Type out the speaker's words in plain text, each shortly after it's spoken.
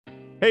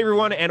Hey,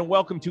 everyone, and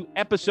welcome to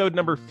episode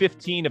number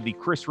 15 of the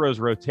Chris Rose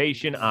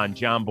Rotation on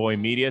John Boy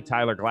Media.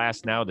 Tyler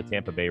Glasnow, the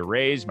Tampa Bay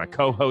Rays, my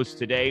co-host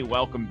today.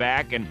 Welcome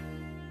back. And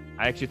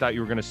I actually thought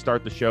you were going to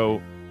start the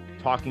show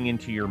talking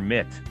into your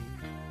mitt.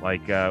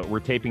 Like,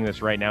 we're taping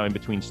this right now in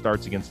between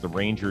starts against the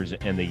Rangers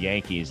and the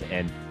Yankees.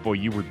 And, boy,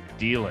 you were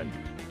dealing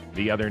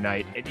the other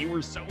night. And you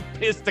were so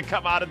pissed to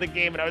come out of the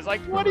game. And I was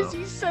like, what is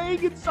he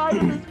saying inside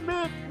of his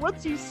mitt?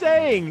 What's he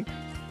saying?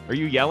 Are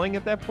you yelling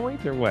at that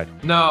point or what?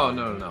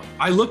 No.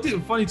 I looked at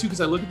it funny too,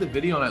 because I looked at the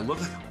video and I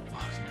looked like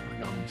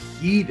I'm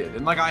heated,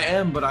 and like I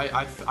am, but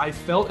I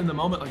felt in the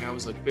moment like I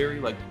was like very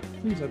like,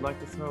 please, I'd like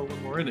to throw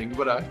one more inning,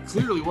 but I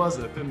clearly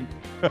wasn't, and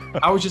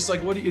I was just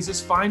like, is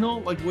this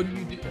final? Like, what do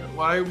you do?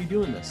 Why are we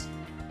doing this?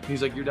 And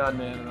he's like, you're done,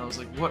 man, and I was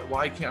like, what?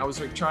 Why can't? I was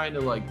like trying to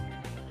like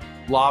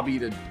lobby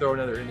to throw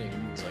another inning,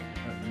 and he was like,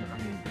 I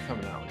mean, you're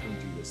coming out, like, don't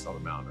do this on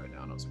the mound right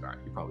now, and I was like, all right,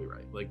 you're probably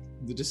right. Like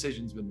the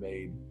decision's been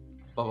made.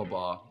 Blah, blah,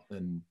 blah.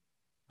 And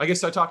I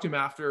guess I talked to him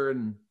after,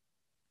 and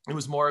it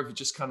was more of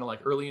just kind of like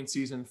early in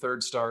season,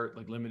 third start,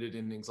 like limited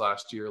innings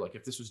last year. Like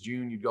if this was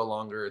June, you'd go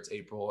longer. It's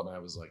April. And I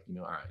was like,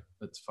 all right,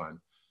 that's fine.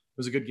 It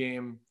was a good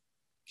game.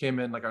 Came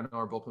in, like I know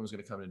our bullpen was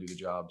going to come in and do the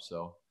job.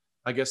 So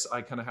I guess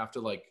I kind of have to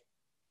like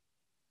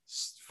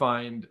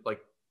find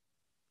like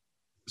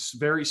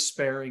very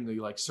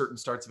sparingly, like certain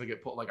starts if I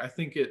get pulled. Like I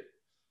think it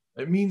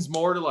means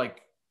more to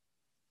like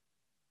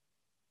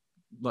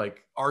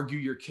argue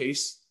your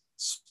case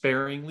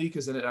sparingly,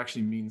 because then it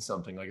actually means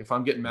something. Like if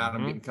I'm getting mad,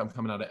 I'm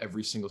coming out of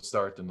every single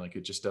start, then like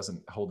it just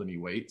doesn't hold any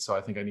weight. So I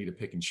think I need to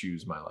pick and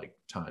choose my like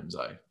times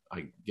I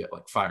get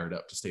like fired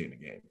up to stay in the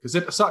game, because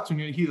it sucks when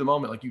you're in the heat of the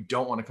moment. Like you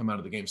don't want to come out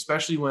of the game,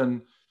 especially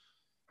when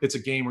it's a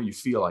game where you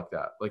feel like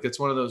that. Like it's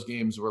one of those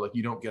games where like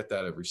you don't get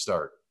that every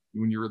start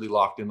when you're really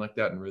locked in like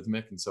that and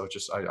rhythmic. And so it's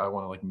just I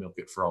want to like milk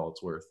it for all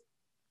it's worth.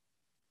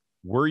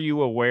 Were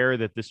you aware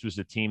that this was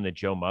a team that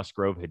Joe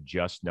Musgrove had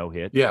just no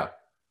hit?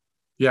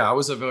 Yeah, I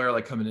was aware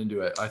like coming into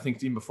it. I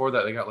think even before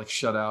that, they got like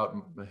shut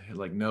out,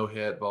 like no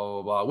hit, blah,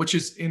 blah, blah, which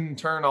is in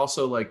turn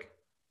also like,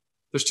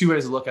 there's two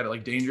ways to look at it,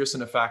 like dangerous in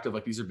the fact of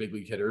like, these are big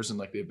league hitters and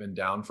like they've been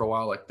down for a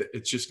while. Like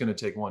it's just going to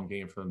take one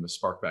game for them to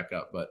spark back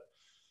up. But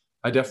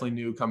I definitely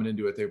knew coming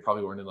into it, they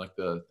probably weren't in like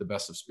the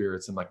best of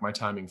spirits, and like my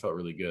timing felt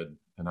really good.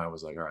 And I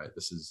was like, all right, I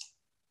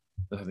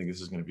think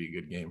this is going to be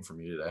a good game for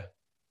me today.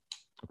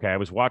 Okay. I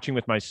was watching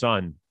with my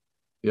son.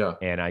 Yeah.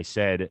 And I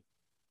said,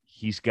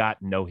 he's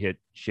got no hit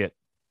shit,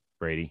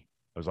 Brady.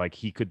 I was like,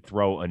 he could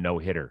throw a no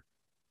hitter.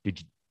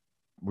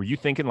 Were you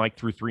thinking like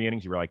through 3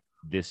 innings, you were like,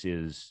 this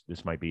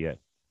might be it?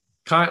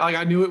 Kind of like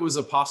I knew it was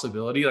a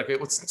possibility. Like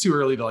it was too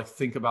early to like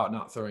think about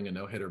not throwing a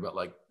no hitter, but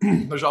like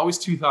there's always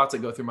two thoughts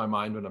that go through my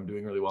mind when I'm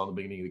doing really well in the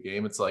beginning of the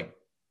game. It's like,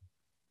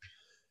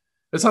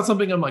 it's not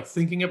something I'm like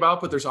thinking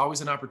about, but there's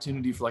always an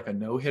opportunity for like a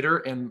no hitter,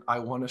 and I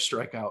want to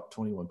strike out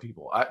 21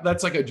 people.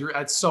 That's like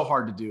it's so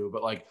hard to do,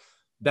 but like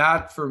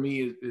that for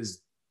me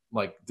is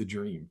like the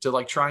dream, to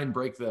like try and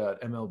break the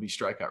MLB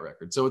strikeout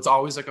record. So it's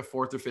always like a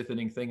 4th or 5th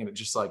inning thing. And it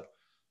just like,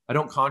 I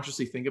don't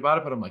consciously think about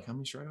it, but I'm like, how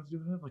many strikeouts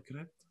do I have? Like,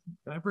 can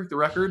I break the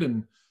record?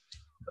 And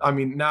I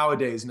mean,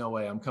 nowadays, no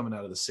way I'm coming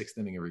out of the 6th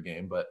inning every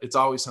game, but it's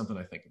always something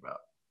I think about.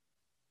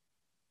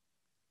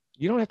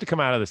 You don't have to come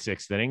out of the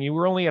 6th inning. You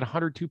were only at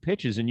 102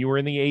 pitches and you were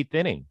in the 8th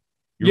inning.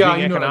 You're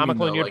being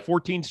economical, and you had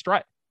 14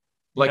 strikes.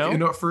 Like,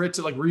 for it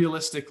to like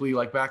realistically,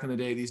 like back in the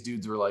day, these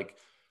dudes were like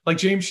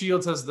James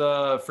Shields has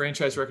the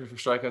franchise record for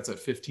strikeouts at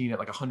 15 at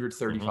like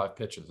 135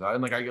 pitches.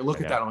 And like I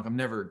look at that, I'm like,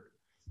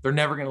 they're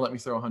never going to let me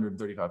throw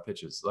 135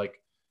 pitches.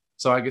 Like,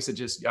 so I guess it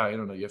just, I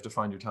don't know. You have to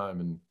find your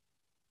time and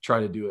try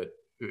to do it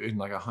in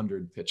like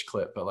 100 pitch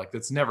clip, but like,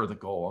 that's never the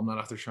goal. I'm not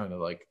out there trying to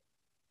like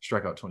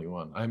strike out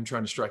 21. I'm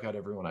trying to strike out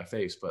everyone I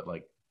face, but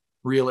like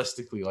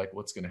realistically, like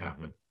what's going to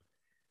happen?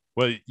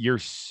 Well,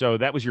 so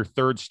that was your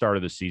 3rd start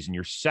of the season.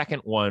 Your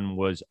 2nd one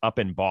was up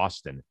in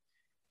Boston.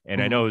 And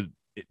I know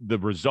the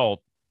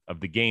result of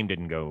the game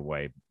didn't go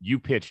away. You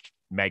pitched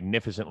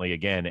magnificently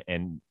again.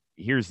 And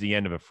here's the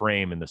end of a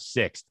frame in the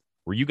 6th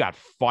where you got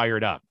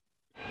fired up.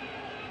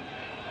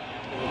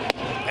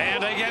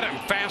 And they get him.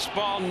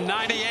 Fastball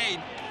 98.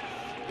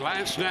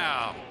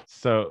 Glasnow.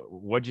 So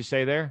what'd you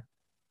say there?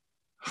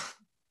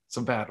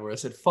 Some bad word. I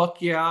said,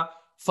 fuck yeah.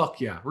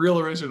 Real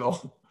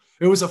original.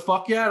 It was a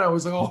fuck yeah. And I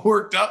was like all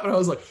worked up, and I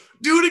was like,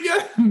 do it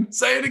again.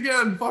 Say it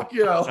again. Fuck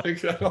yeah.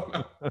 Like, I don't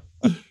know.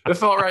 It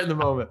felt right in the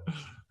moment.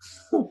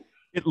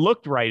 It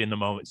looked right in the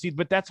moment. See,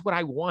 but that's what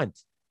I want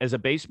as a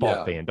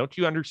baseball fan. Don't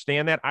you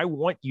understand that? I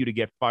want you to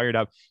get fired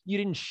up. You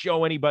didn't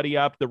show anybody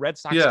up. The Red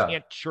Sox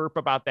can't chirp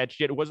about that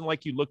shit. It wasn't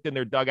like you looked in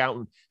their dugout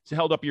and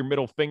held up your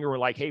middle finger and were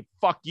like, hey,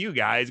 fuck you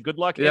guys. Good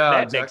luck in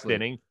that next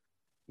inning.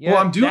 Yeah,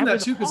 well, I'm doing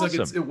that too, because awesome.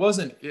 Like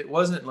it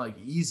wasn't like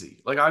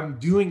easy. Like I'm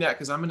doing that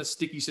because I'm in a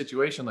sticky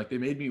situation. Like they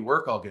made me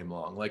work all game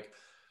long. Like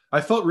I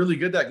felt really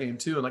good that game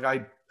too. And like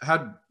I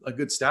had a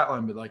good stat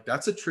line, but like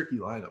that's a tricky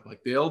lineup.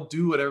 Like they'll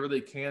do whatever they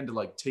can to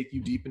like take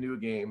you deep into a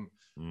game.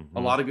 A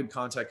lot of good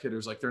contact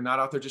hitters. Like they're not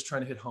out there just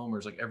trying to hit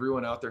homers. Like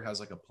everyone out there has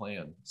like a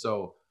plan.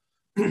 So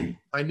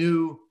I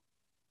knew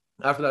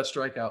after that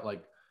strikeout,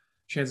 like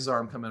chances are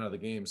I'm coming out of the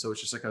game. So it's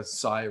just like a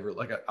sigh of,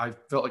 like, I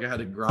felt like I had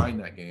to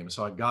grind that game.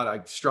 So I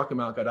struck him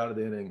out, got out of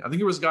the inning. I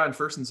think it was a guy in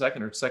first and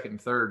second or second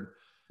and third.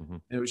 Mm-hmm.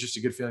 And it was just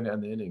a good feeling to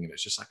end the inning. And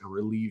it's just like a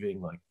relieving,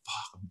 like,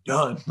 fuck, I'm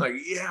done. Like,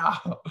 yeah.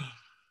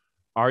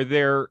 Are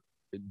there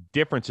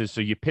differences?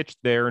 So you pitched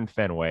there in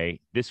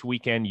Fenway. This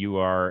weekend you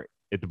are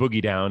at the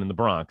Boogie Down in the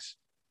Bronx.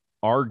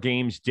 Are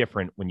games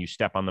different when you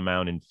step on the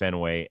mound in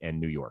Fenway and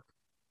New York?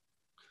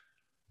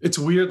 It's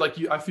weird. Like,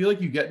 I feel like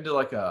you get into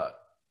like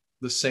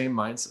the same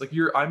mindset. Like,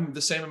 I'm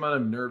the same amount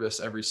of nervous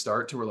every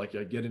start to where like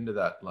I get into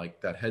that,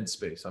 like that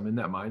headspace. I'm in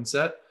that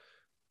mindset.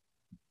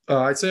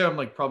 I'd say I'm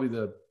like probably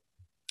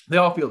they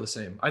all feel the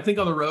same. I think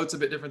on the road it's a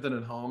bit different than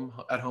at home.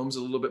 At home's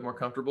a little bit more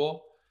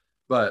comfortable,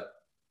 but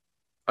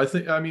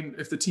I mean,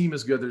 if the team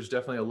is good, there's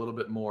definitely a little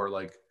bit more,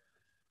 like,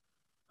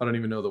 I don't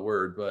even know the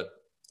word, but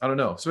I don't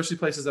know, especially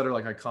places that are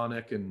like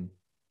iconic and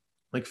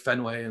like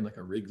Fenway and like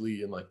a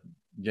Wrigley and like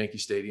Yankee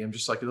Stadium,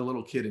 just like the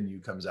little kid in you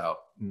comes out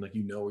and like,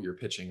 you know, where you're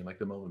pitching and like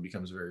the moment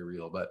becomes very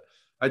real. But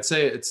I'd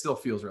say it still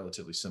feels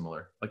relatively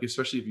similar. Like,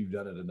 especially if you've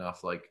done it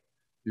enough, like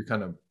you're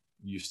kind of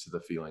used to the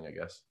feeling, I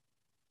guess.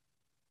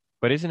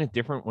 But isn't it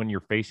different when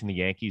you're facing the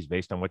Yankees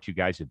based on what you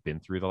guys have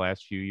been through the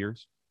last few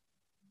years?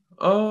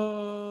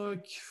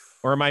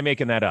 Or am I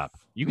making that up?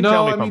 You can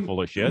tell me if I'm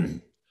full of shit.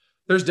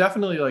 There's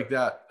definitely like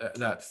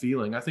that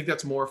feeling. I think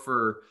that's more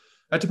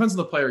that depends on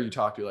the player you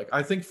talk to. Like,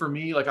 I think for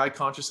me, like, I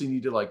consciously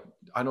need to, like,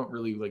 I don't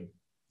really like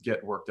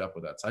get worked up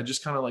with that. So I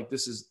just kind of like,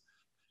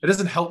 it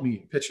doesn't help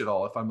me pitch at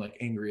all if I'm like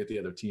angry at the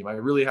other team. I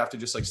really have to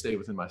just like stay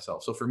within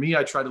myself. So for me,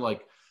 I try to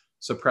like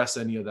suppress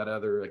any of that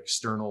other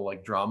external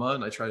like drama,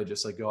 and I try to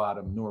just like go at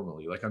them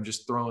normally. Like, I'm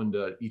just throwing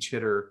to each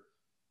hitter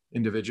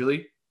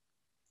individually.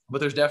 But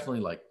there's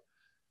definitely like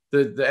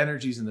the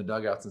energies in the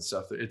dugouts and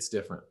stuff, it's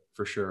different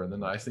for sure. And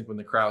then I think when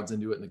the crowd's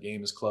into it and the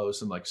game is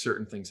close and like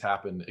certain things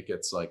happen, it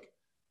gets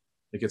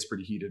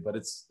pretty heated. But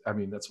I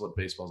mean, that's what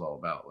baseball's all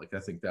about. Like, I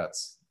think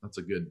that's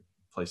a good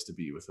place to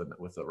be with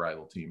a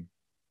rival team.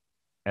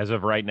 As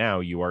of right now,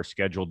 you are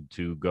scheduled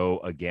to go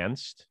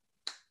against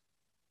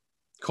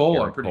Cole.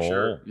 Garrett I'm pretty Cole.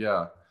 sure.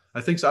 Yeah,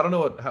 I think so. I don't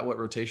know what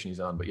rotation he's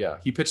on, but yeah,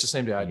 he pitched the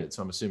same day I did.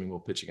 So I'm assuming we'll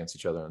pitch against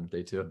each other on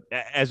day 2.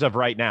 As of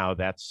right now,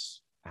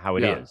 that's how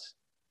it is.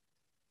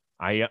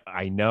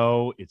 I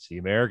know it's the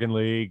American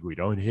League. We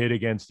don't hit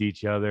against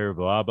each other,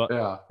 blah, blah.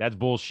 Yeah. That's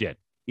bullshit.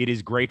 It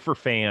is great for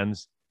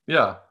fans.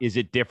 Yeah. Is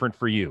it different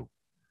for you?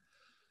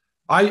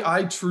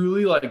 I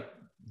truly like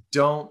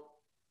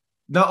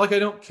not like I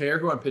don't care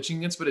who I'm pitching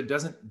against, but it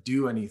doesn't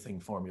do anything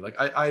for me. Like,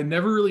 I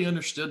never really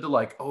understood the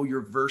like, oh, you're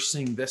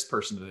versing this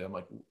person today. I'm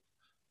like,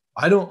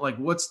 I don't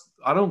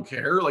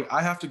care. Like,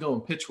 I have to go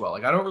and pitch well.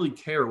 Like, I don't really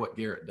care what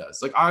Garrett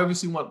does. Like, I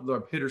obviously want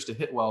the hitters to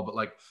hit well, but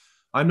like,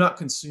 I'm not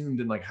consumed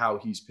in like how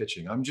he's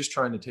pitching. I'm just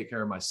trying to take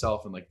care of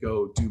myself and like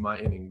go do my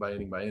inning by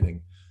inning by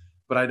inning.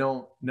 But I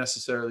don't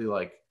necessarily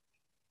like,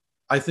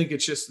 I think it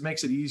just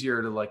makes it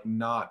easier to like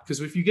not, because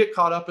if you get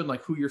caught up in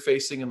like who you're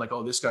facing and like,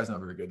 oh, this guy's not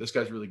very good, this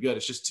guy's really good,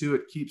 it's just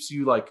it keeps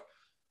you like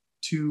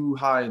too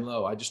high and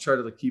low. I just try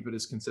to like keep it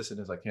as consistent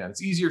as I can.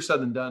 It's easier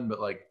said than done,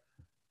 but like,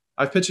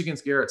 I've pitched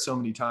against Garrett so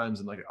many times,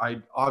 and like,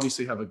 I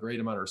obviously have a great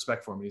amount of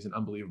respect for him. He's an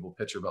unbelievable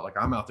pitcher, but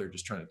like, I'm out there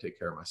just trying to take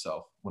care of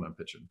myself when I'm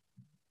pitching.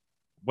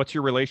 What's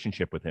your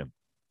relationship with him?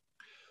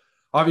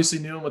 Obviously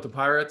knew him with the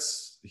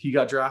Pirates. He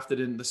got drafted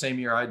in the same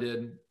year I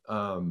did.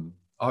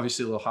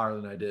 Obviously a little higher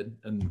than I did.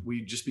 And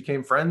we just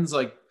became friends,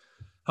 like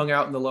hung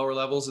out in the lower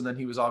levels. And then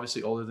he was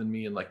obviously older than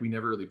me. And like, we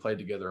never really played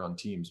together on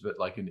teams, but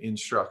like in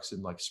instructs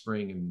and like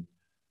spring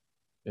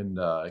and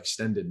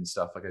extended and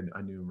stuff. Like,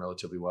 I knew him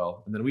relatively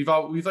well. And then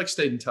we've like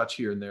stayed in touch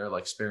here and there,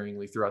 like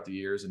sparingly throughout the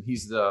years. And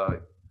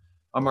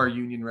I'm our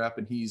union rep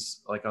and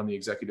he's like on the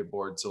executive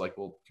board. So like,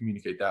 we'll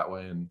communicate that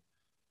way.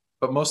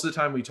 But most of the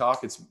time we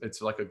talk,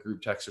 it's like a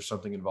group text or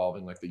something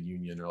involving like the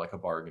union or like a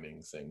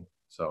bargaining thing.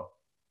 So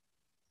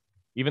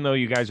even though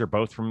you guys are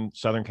both from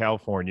Southern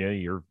California,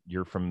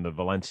 you're from the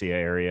Valencia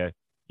area,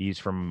 he's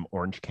from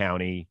Orange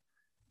County,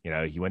 you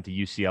know, he went to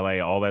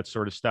UCLA, all that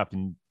sort of stuff.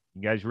 And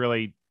you guys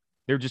really,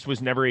 there just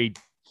was never a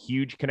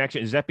huge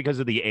connection. Is that because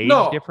of the age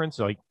difference?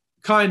 Like,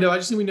 kind of. I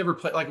just think we never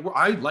played. Like,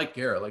 I like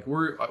Garrett. Like,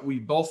 we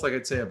both, like,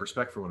 I'd say, have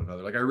respect for one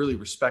another. Like, I really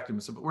respect him.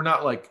 But we're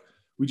not like,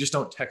 we just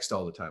don't text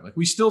all the time. Like,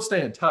 we still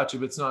stay in touch.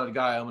 If it's not a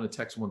guy I'm going to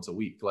text once a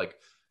week, like,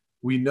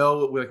 we know,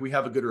 like, we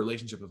have a good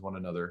relationship with one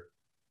another,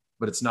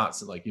 but it's not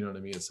like, you know what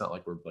I mean? It's not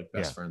like we're like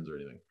best friends or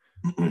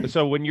anything.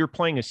 So when you're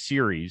playing a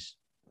series,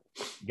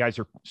 you guys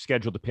are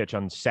scheduled to pitch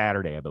on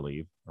Saturday, I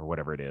believe, or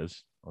whatever it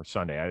is, or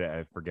Sunday.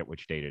 I forget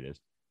which date it is.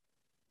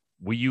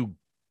 Will you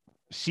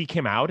seek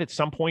him out at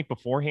some point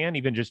beforehand,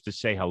 even just to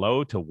say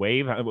hello, to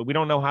wave? We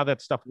don't know how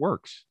that stuff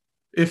works.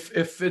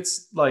 If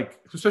it's like,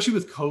 especially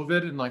with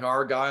COVID and like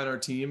our guy on our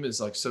team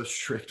is like so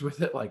strict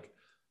with it, like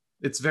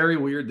it's very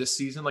weird this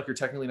season. Like, you're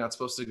technically not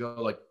supposed to go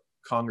like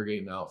congregate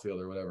in the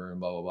outfield or whatever and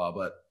blah, blah,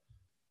 blah.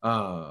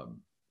 But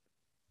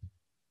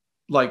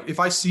like if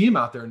I see him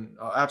out there, and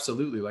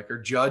absolutely, like,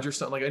 or Judge or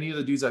something, like any of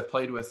the dudes I've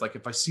played with, like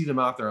if I see them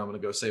out there, I'm going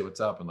to go say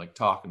what's up and like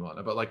talk and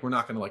whatnot. But like, we're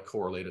not going to like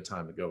correlate a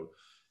time to go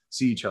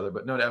see each other,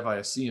 but no, if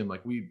I see him,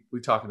 like we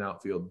talk in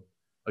outfield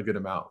a good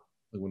amount,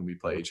 like when we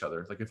play each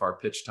other. Like if our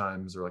pitch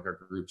times or like our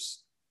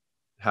groups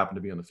happen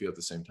to be on the field at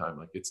the same time,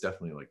 like it's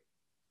definitely like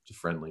just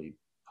friendly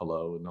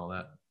hello and all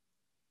that.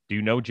 Do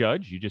you know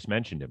Judge? You just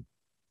mentioned him.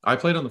 I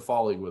played on the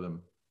fall league with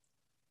him,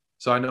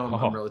 so I know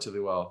him relatively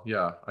well.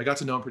 Yeah, I got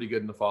to know him pretty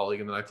good in the fall league,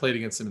 and then I played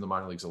against him in the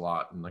minor leagues a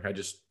lot. And like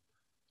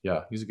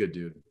he's a good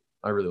dude.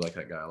 I really like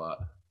that guy a lot.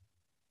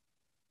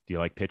 Do you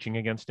like pitching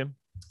against him?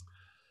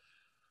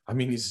 I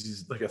mean,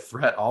 he's like a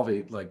threat,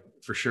 like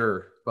for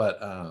sure.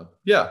 But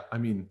yeah, I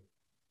mean,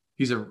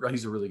 he's a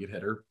really good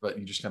hitter. But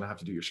you just kind of have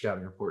to do your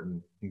scouting report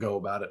and go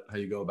about it how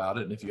you go about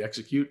it. And if you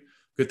execute,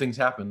 good things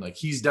happen. Like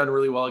he's done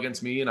really well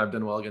against me, and I've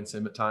done well against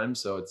him at times.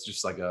 So it's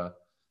just a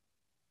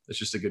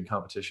good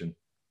competition.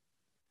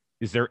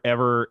 Is there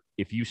ever,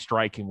 if you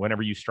strike him,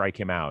 whenever you strike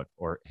him out,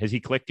 or has he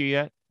clicked you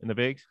yet in the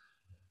bigs?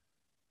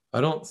 I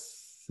don't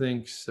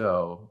think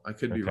so. I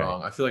could be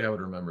wrong. I feel like I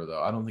would remember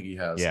though. I don't think he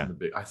has. Yeah.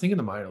 I think in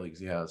the minor leagues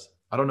he has.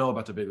 I don't know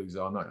about the big leagues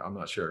though. I'm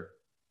not sure.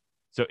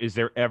 So is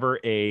there ever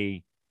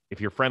if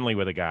you're friendly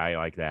with a guy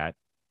like that,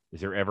 is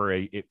there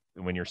ever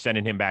when you're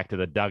sending him back to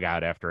the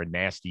dugout after a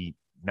nasty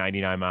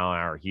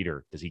 99-mile-an-hour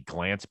heater, does he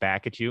glance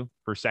back at you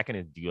for a second?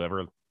 And do you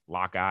ever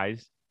lock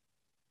eyes?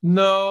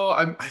 No,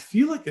 I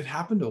feel like it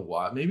happened a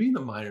lot. Maybe in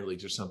the minor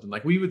leagues or something.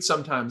 Like we would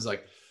sometimes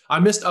like I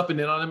missed up and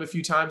in on him a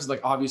few times.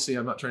 Like obviously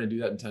I'm not trying to do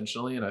that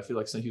intentionally. And I feel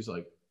like he was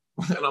like,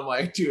 and I'm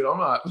like, dude, I'm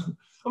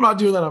not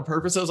doing that on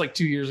purpose. That was like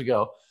 2 years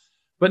ago,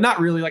 but not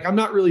really. Like I'm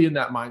not really in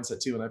that mindset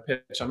too. When I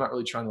pitch, I'm not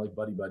really trying to like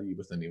buddy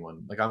with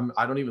anyone. Like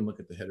I don't even look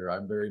at the hitter.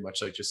 I'm very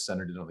much like just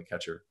centered it on the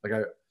catcher. Like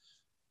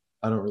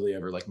I don't really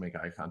ever like make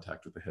eye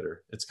contact with the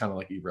hitter. It's kind of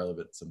like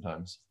irrelevant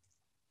sometimes.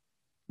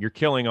 You're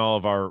killing all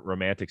of our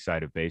romantic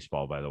side of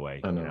baseball, by the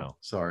way. I know.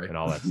 Sorry. And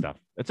all that stuff.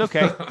 It's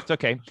okay. It's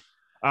okay.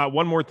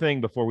 One more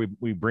thing before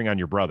we bring on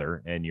your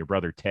brother, and your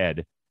brother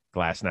Ted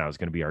Glasnow is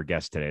going to be our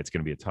guest today. It's going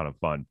to be a ton of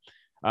fun.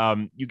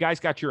 You guys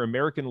got your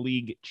American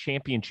League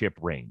championship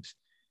rings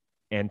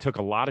and took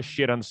a lot of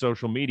shit on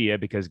social media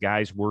because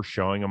guys were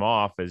showing them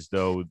off as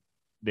though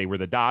they were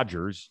the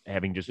Dodgers,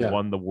 having just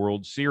won the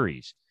World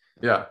Series.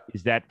 Yeah.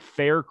 Is that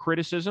fair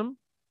criticism?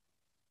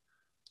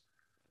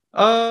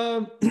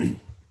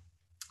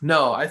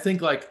 No, I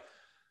think like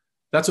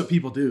that's what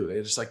people do.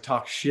 They just like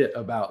talk shit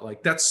about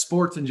like that's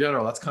sports in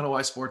general. That's kind of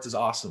why sports is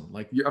awesome.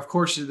 Like of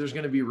course there's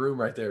going to be room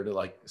right there to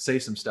like say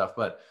some stuff,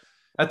 but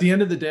at the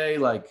end of the day,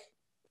 like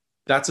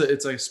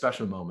it's like a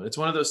special moment. It's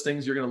one of those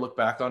things you're going to look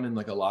back on in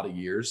like a lot of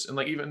years. And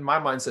like even my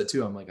mindset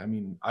too, I'm like, I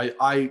mean,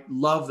 I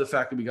love the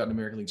fact that we got an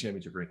American League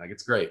championship ring. Like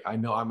it's great. I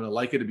know I'm going to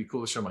like it. It'd be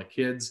cool to show my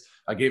kids.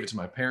 I gave it to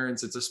my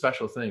parents. It's a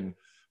special thing,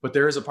 but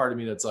there is a part of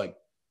me that's like,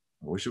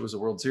 I wish it was a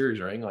World Series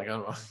ring. Like, I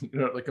don't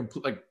know,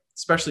 like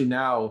especially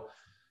now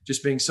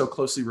just being so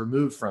closely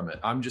removed from it.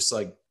 I'm just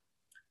like,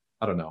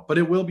 I don't know, but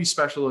it will be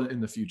special in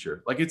the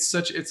future. Like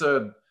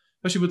especially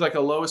with like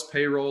a lowest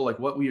payroll, like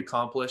what we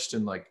accomplished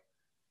and like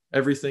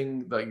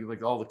everything,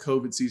 like all the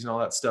COVID season, all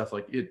that stuff.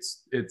 Like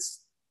it's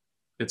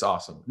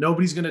awesome.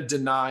 Nobody's going to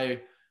deny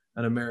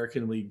an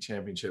American League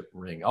championship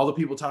ring. All the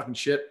people talking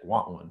shit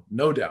want one,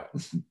 no doubt.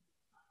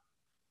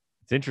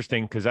 It's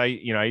interesting because I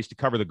used to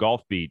cover the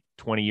golf beat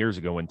 20 years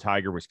ago when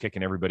Tiger was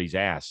kicking everybody's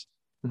ass.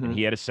 Mm-hmm. And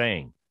he had a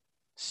saying,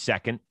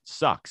 second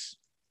sucks.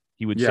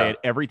 He would say it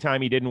every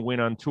time he didn't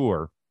win on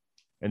tour.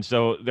 And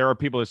so there are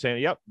people that are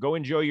saying, yep, go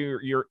enjoy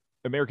your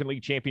American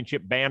League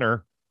championship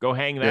banner. Go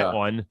hang that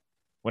one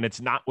when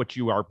it's not what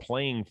you are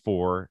playing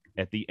for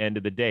at the end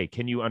of the day.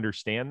 Can you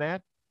understand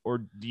that? Or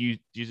do you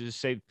just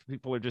say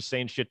people are just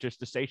saying shit just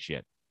to say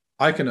shit?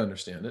 I can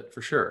understand it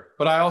for sure.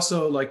 But I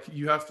also like,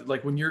 you have to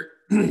like when you're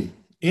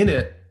in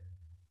it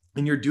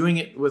and you're doing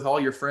it with all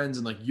your friends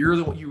and like you're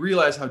the one, you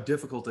realize how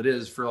difficult it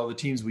is for all the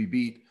teams we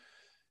beat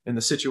in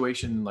the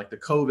situation, like the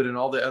COVID and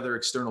all the other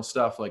external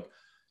stuff. Like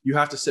you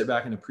have to sit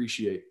back and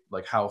appreciate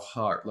like how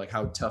hard, like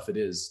how tough it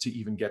is to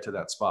even get to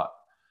that spot.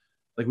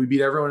 Like we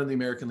beat everyone in the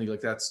American League.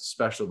 Like that's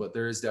special, but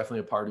there is definitely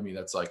a part of me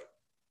that's like,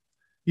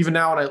 even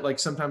now, and I like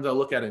sometimes I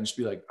look at it and just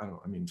be like, I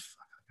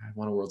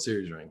won a World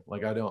Series ring.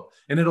 Like I don't,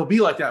 and it'll be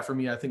like that for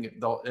me. I think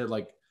it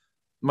like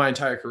my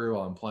entire career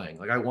while I'm playing.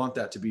 Like I want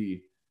that to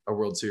be a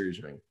World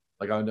Series ring.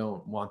 Like I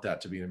don't want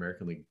that to be an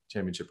American League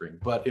championship ring,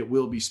 but it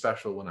will be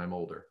special when I'm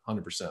older.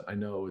 100%. I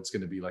know it's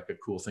going to be like a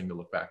cool thing to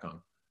look back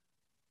on.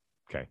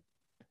 Okay.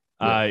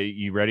 Yeah.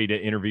 You ready to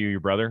interview your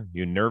brother?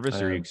 You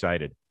nervous or are you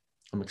excited?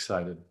 I'm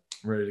excited.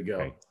 I'm ready to go.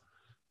 Okay.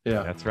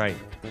 Yeah, that's right.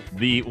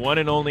 The one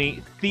and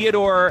only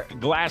Theodore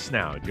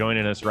Glasnow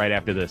joining us right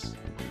after this.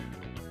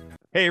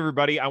 Hey,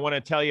 everybody. I want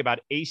to tell you about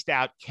Aced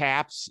Out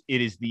Caps.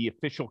 It is the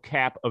official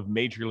cap of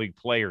Major League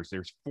players.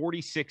 There's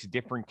 46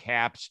 different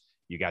caps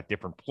You got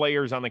different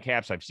players on the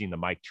caps. I've seen the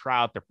Mike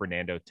Trout, the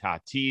Fernando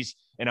Tatis,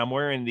 and I'm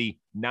wearing the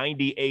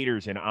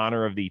 98ers in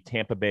honor of the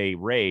Tampa Bay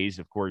Rays.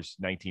 Of course,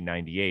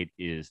 1998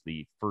 is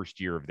the first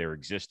year of their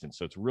existence.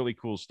 So it's really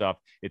cool stuff.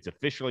 It's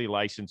officially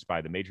licensed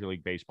by the Major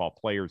League Baseball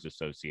Players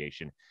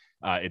Association.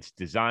 It's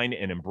designed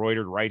and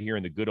embroidered right here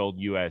in the good old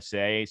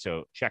USA.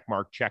 So check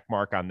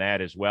mark on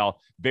that as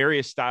well.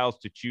 Various styles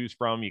to choose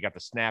from. You got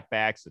the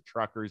snapbacks, the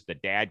truckers, the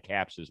dad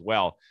caps as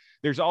well.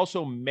 There's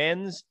also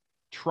men's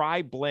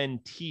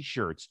tri-blend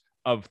t-shirts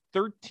of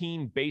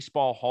 13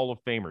 baseball Hall of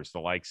Famers, the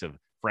likes of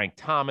Frank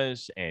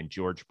Thomas and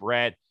George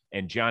Brett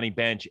and Johnny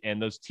Bench.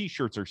 And those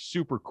t-shirts are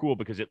super cool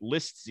because it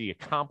lists the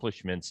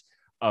accomplishments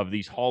of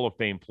these Hall of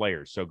Fame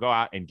players. So go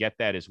out and get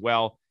that as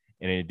well.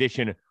 And in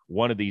addition,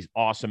 one of these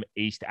awesome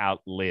aced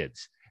out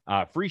lids.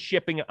 Free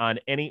shipping on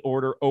any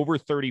order over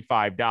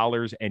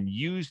 $35, and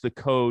use the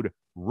code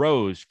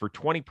ROSE for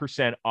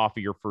 20% off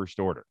of your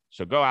first order.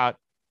 So go out,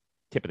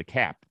 tip of the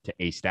cap to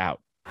Aced Out.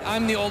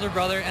 I'm the older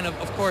brother and,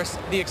 of course,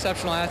 the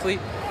exceptional athlete.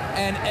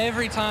 And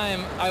every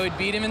time I would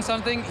beat him in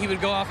something, he would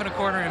go off in a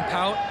corner and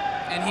pout.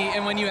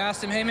 And when you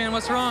asked him, hey, man,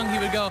 what's wrong? He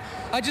would go,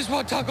 I just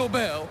want Taco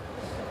Bell.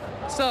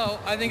 So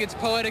I think it's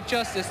poetic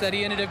justice that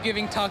he ended up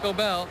giving Taco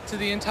Bell to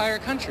the entire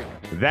country.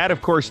 That,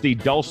 of course, the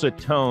dulcet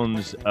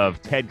tones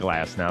of Ted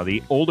Glasnow,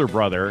 the older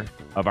brother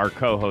of our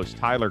co-host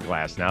Tyler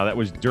Glasnow. That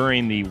was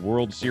during the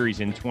World Series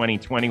in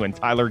 2020 when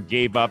Tyler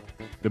gave up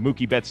the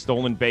Mookie Betts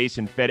stolen base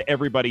and fed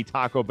everybody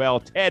Taco Bell.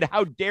 Ted,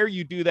 how dare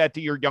you do that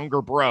to your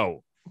younger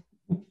bro?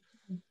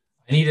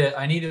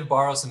 I need to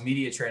borrow some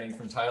media training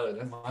from Tyler.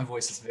 My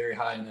voice is very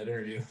high in that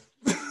interview.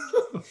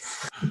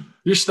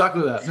 You're stuck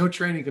with that. No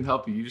training can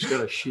help you. You just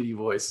got a shitty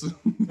voice.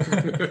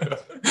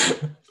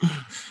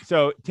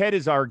 So Ted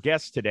is our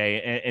guest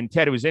today. And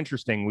Ted, it was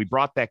interesting. We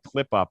brought that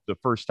clip up the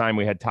first time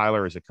we had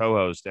Tyler as a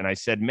co-host. And I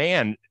said,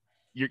 man,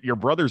 your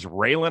brother's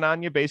railing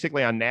on you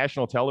basically on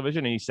national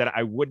television. And he said,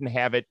 I wouldn't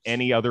have it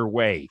any other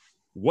way.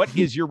 What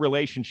is your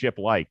relationship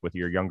like with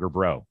your younger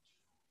bro?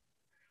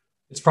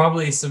 It's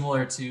probably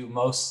similar to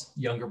most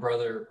younger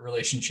brother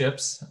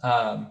relationships.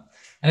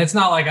 And it's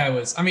not like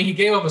he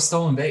gave up a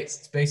stolen base.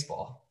 It's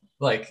baseball.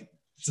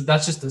 So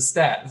that's just a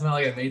stat. It's not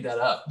like I made that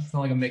up. It's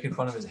not like I'm making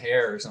fun of his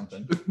hair or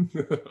something.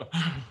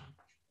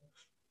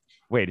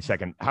 Wait a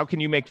second. How can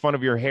you make fun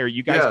of your hair?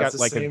 You guys got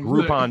like a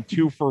Groupon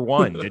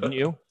 2-for-1, didn't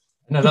you?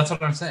 No, that's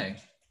what I'm saying.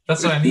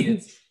 That's what I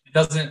mean.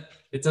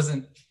 It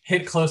doesn't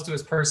hit close to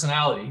his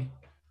personality.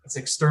 It's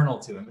external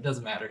to him. It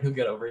doesn't matter. He'll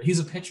get over it. He's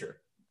a pitcher,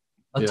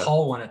 a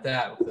tall one at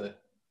that, with a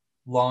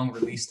long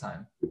release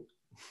time.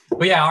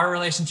 But yeah, our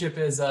relationship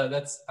is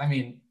that's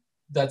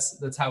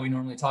how we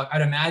normally talk.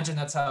 I'd imagine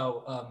that's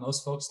how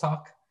most folks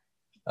talk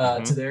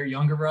to their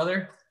younger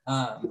brother.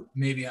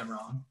 Maybe I'm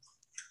wrong,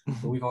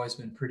 but we've always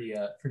been pretty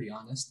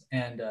honest.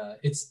 And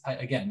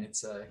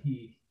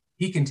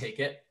he can take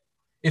it.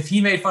 If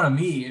he made fun of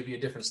me, it'd be a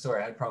different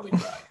story. I'd probably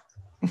cry.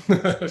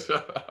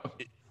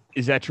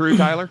 Is that true,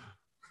 Tyler?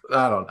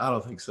 I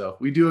don't think so.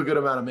 We do a good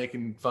amount of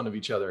making fun of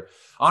each other.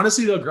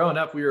 Honestly, though, growing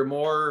up, we were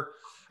more,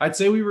 I'd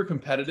say we were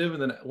competitive.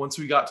 And then once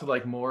we got to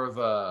like more of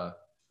a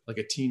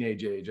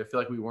teenage age, I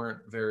feel like we weren't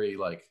very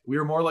we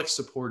were more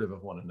supportive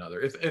of one another.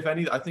 If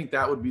any, I think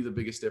that would be the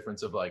biggest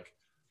difference of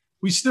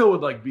we still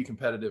would be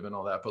competitive and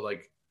all that. But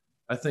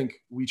I think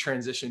we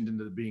transitioned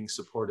into being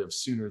supportive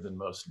sooner than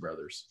most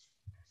brothers.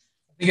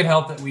 I think it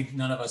helped that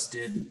none of us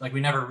did, we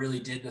never really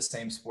did the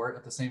same sport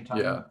at the same time.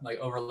 Yeah.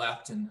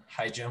 Overlapped in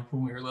high jump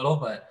when we were little,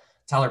 but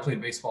Tyler played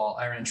baseball.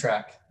 I ran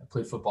track. I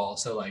played football.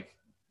 So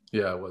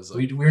yeah, it was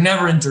we were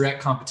never in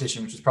direct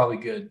competition, which is probably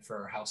good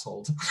for our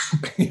household.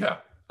 Yeah,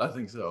 I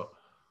think so.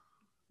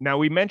 Now,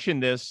 we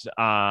mentioned this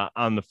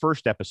on the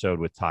first episode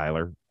with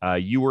Tyler.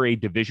 You were a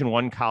Division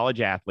I college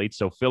athlete.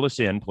 So fill us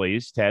in,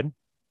 please, Ted.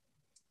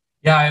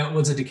 Yeah, I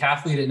was a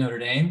decathlete at Notre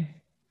Dame.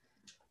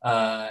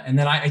 And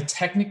then I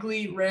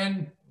technically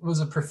was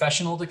a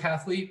professional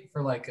decathlete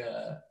for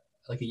a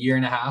year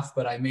and a half,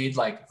 but I made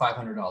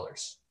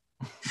 $500.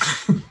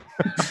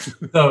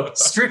 So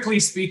strictly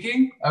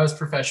speaking, I was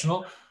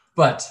professional,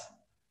 but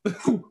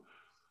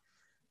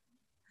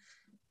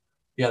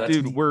yeah, that's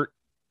dude, we're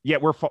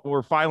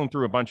filing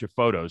through a bunch of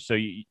photos. So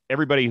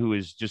everybody who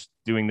is just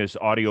doing this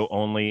audio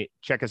only,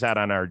 check us out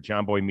on our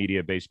John Boy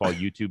Media Baseball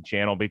YouTube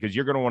channel, because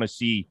you're going to want to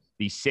see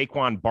the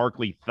Saquon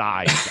Barkley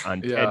thighs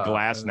on Ted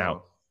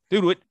Glasnow.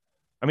 Dude,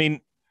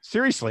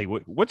 seriously,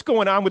 what's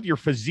going on with your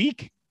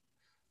physique?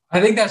 I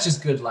think that's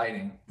just good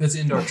lighting. That's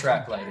indoor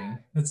track lighting.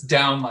 That's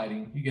down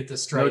lighting. You get the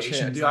striations. No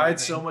chance. Dude, I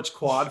had so much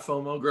quad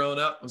FOMO growing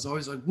up. I was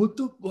always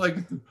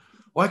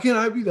why can't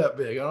I be that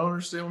big? I don't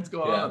understand what's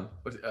going on.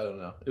 But I don't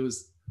know.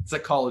 It's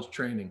like college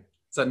training.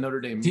 It's that Notre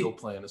Dame meal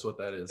plan is what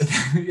that is.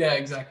 Yeah,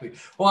 exactly.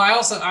 Well,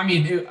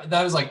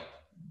 that was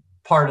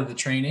part of the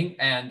training,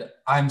 and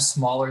I'm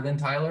smaller than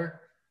Tyler.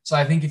 So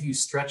I think if you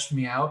stretched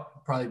me out,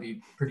 it'd probably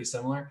be pretty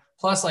similar.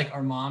 Plus,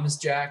 our mom is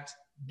jacked.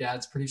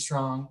 Dad's pretty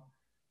strong.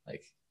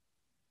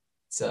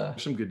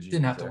 Some good genes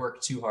didn't have to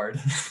work too hard.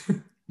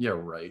 Yeah,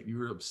 right. You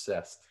were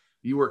obsessed.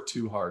 You worked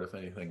too hard, if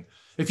anything.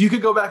 If you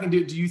could go back and do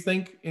you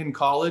think in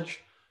college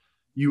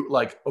you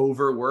like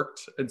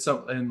overworked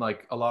in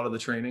like a lot of the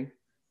training?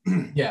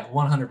 Yeah,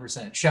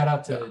 100%. Shout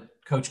out to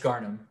Coach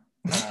Garnham.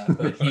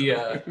 But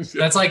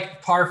that's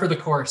like par for the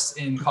course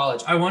in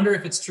college. I wonder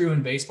if it's true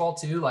in baseball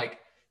too. Like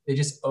they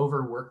just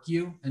overwork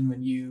you. And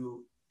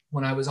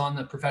when I was on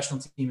the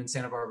professional team in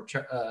Santa Barbara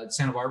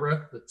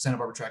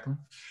Trackland,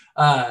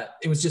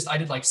 it was just, I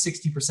did like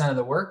 60% of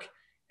the work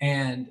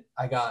and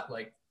I got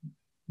like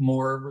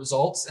more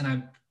results.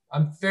 And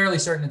I'm fairly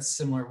certain it's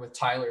similar with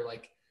Tyler.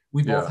 Like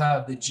we both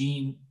have the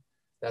gene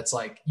that's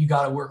like, you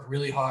got to work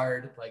really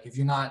hard. Like if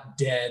you're not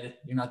dead,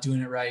 you're not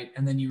doing it right.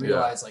 And then you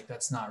realize like,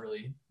 that's not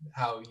really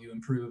how you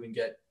improve and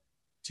get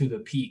to the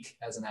peak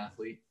as an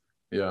athlete.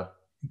 Yeah.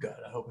 God,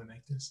 I hope I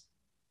make this.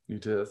 You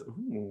did.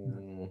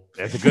 Ooh.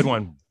 That's a good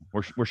one.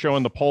 We're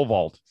showing the pole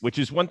vault, which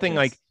is one thing.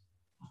 Like,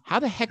 how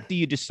the heck do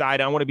you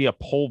decide I want to be a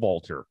pole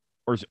vaulter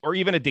or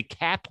even a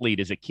decathlete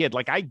as a kid?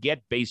 Like I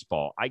get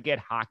baseball, I get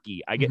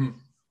hockey, I get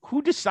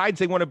who decides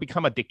they want to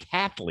become a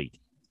decathlete?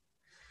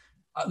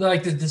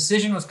 Like the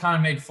decision was kind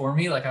of made for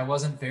me. Like I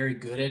wasn't very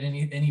good at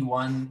any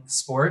one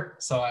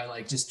sport. So I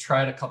like just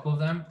tried a couple of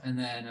them. And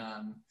then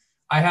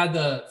I had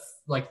the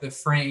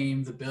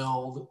frame, the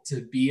build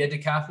to be a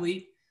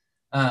decathlete.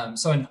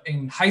 So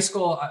in high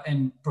school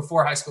and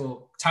before high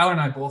school, Tyler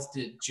and I both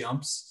did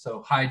jumps.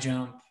 So high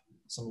jump,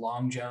 some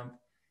long jump.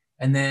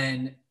 And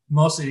then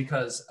mostly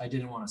because I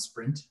didn't want to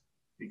sprint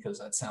because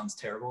that sounds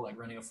terrible. Like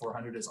running a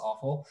 400 is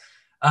awful.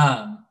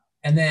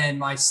 And then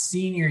my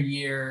senior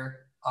year,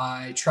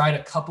 I tried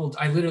a couple.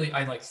 I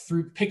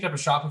picked up a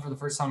shot put for the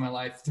first time in my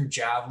life, threw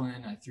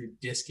javelin, I threw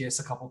discus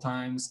a couple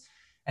times,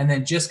 and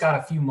then just got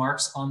a few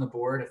marks on the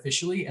board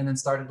officially, and then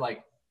started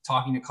like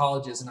talking to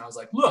colleges, and I was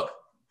like, "Look,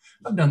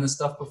 I've done this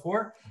stuff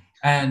before,"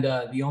 and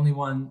the only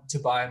one to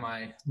buy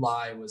my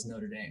lie was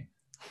Notre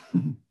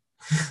Dame.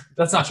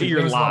 That's not true.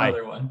 There was one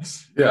other one.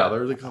 Yeah, there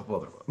was a couple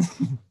other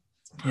ones.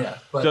 Yeah,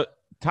 but so,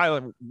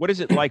 Tyler, what is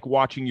it like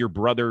watching your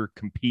brother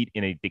compete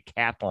in a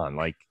decathlon?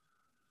 Like,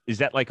 is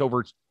that like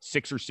over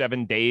 6 or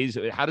 7 days?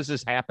 How does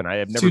this happen? I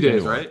have never 2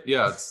 days, right?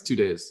 Yeah, it's 2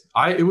 days.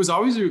 It was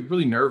always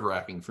really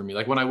nerve-wracking for me.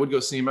 Like when I would go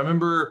see him, I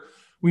remember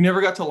we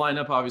never got to line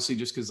up, obviously,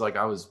 just because like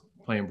I was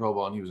playing pro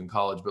ball and he was in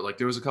college. But like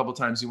there was a couple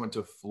times he went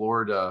to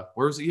Florida.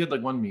 Where was he? He had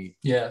like one meet.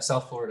 Yeah,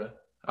 South Florida.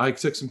 I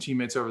took some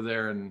teammates over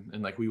there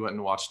and like we went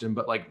and watched him.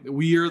 But like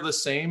we are the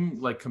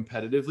same, like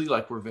competitively,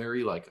 like we're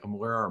very like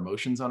wear our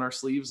emotions on our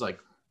sleeves. Like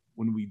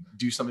when we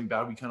do something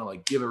bad, we kind of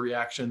like give a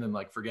reaction and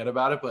like forget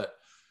about it. But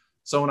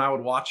so when I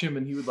would watch him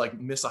and he would like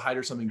miss a height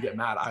or something, get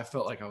mad, I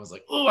felt like I was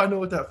like, oh, I know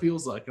what that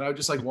feels like. And I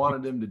just like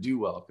wanted him to do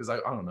well because I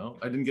don't know.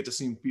 I didn't get to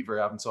see him compete very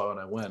often. So when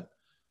I went,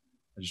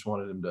 I just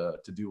wanted him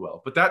to do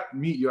well. But that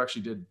meet you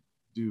actually did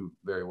do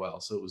very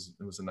well. So it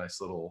was a nice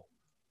little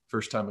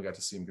first time I got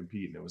to see him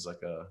compete. And it was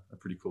like a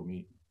pretty cool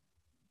meet.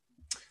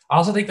 I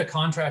also think the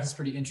contrast is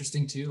pretty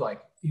interesting too.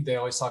 Like they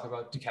always talk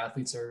about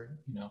decathletes are,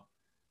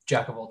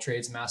 jack of all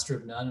trades, master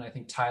of none. And I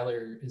think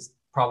Tyler is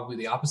probably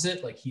the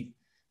opposite. Like he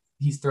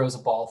throws a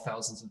ball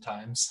thousands of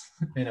times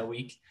in a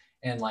week.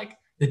 And like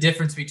the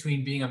difference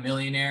between being a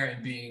millionaire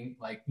and being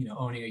like,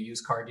 owning a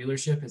used car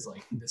dealership is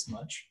like this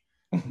much.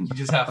 You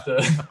just have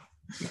to,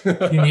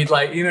 you need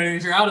like,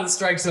 if you're out of the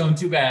strike zone,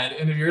 too bad.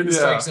 And if you're in the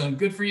strike zone,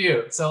 good for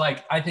you. So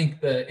like, I think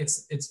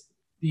it's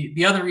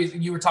the other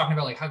reason you were talking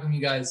about, like, how come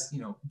you guys,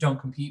 don't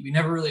compete? We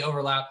never really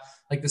overlap.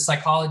 Like the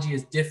psychology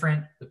is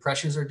different. The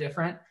pressures are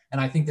different. And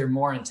I think they're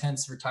more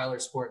intense for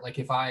Tyler's sport. Like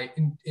if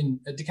in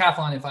a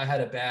decathlon, if I had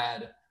a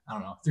bad, I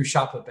don't know, through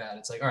shot put bad,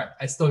 it's like, all right,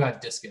 I still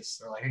got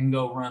discus, or like I can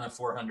go run a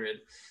 400.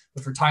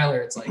 But for Tyler,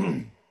 it's like,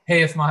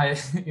 hey, if my,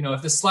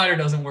 if this slider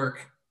doesn't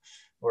work,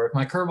 or if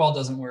my curveball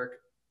doesn't work,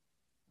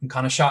 I'm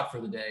kind of shot for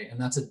the day. And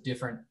that's a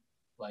different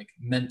like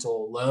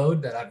mental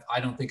load that I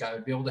don't think I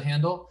would be able to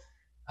handle.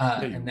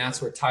 And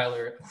that's where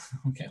Tyler,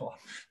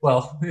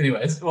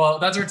 anyways,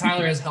 that's where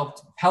Tyler has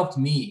helped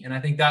me. And I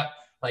think that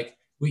like,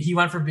 he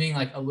went from being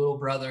like a little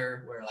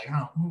brother where like,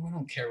 I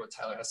don't care what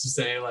Tyler has to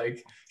say.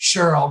 Like,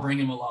 sure, I'll bring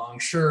him along.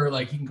 Sure.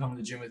 Like he can come to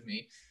the gym with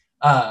me.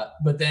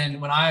 But then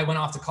when I went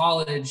off to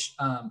college,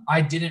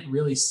 I didn't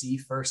really see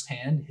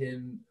firsthand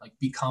him like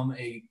become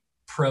a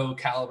pro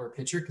caliber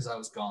pitcher because I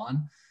was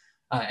gone.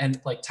 And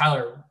like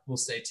Tyler will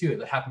say too,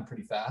 that happened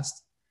pretty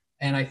fast.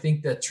 And I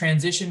think the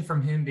transition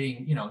from him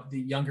being, the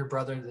younger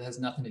brother that has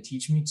nothing to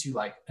teach me to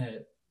like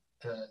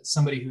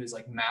somebody who has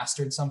like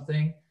mastered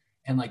something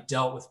and like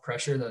dealt with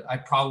pressure that I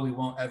probably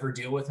won't ever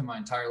deal with in my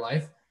entire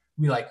life.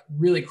 We like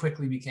really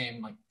quickly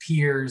became like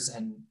peers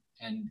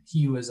and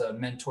he was a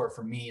mentor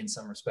for me in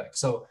some respect.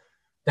 So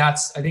I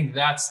think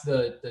that's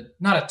the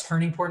not a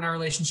turning point in our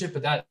relationship,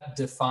 but that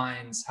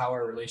defines how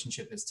our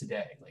relationship is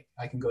today. Like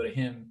I can go to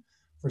him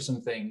for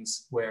some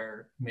things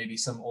where maybe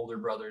some older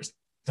brothers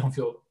don't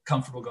feel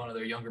comfortable going to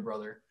their younger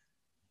brother.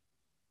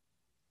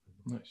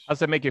 Nice. How's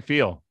that make you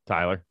feel,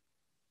 Tyler?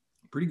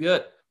 Pretty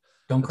good.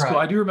 Don't cry. Cool.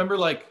 I do remember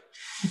like,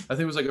 I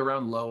think it was like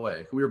around low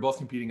A. We were both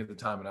competing at the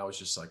time and I was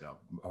just like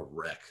a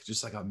wreck,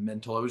 just like a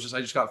mental. I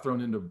just got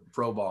thrown into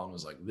pro ball and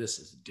was like, this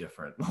is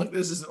different. Like,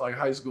 this isn't like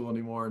high school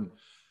anymore. And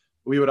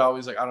we would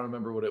always like, I don't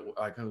remember what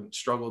I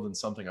struggled in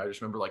something. I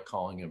just remember like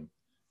calling him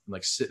and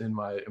like sitting in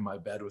my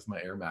bed with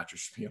my air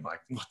mattress being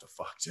like, what the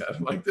fuck, Ted?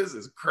 I'm like, this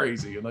is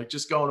crazy. And like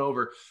just going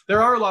over,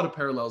 there are a lot of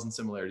parallels and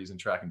similarities in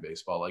track and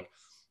baseball. Like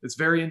it's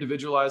very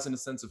individualized in a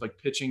sense of like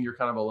pitching, you're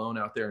kind of alone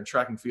out there, and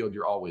track and field,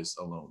 you're always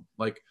alone.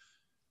 Like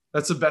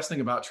that's the best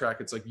thing about track.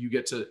 It's like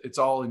it's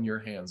all in your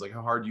hands. Like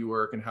how hard you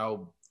work and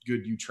how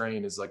good you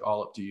train is like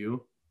all up to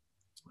you.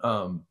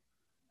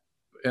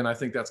 And I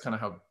think that's kind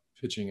of how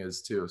pitching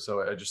is too.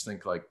 So I just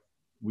think like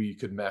we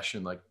could mesh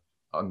in like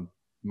on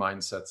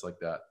mindsets like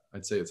that.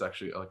 I'd say it's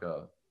actually like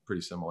a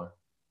pretty similar.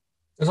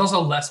 There's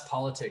also less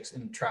politics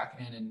in track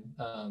and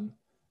in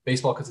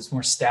baseball because it's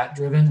more stat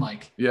driven.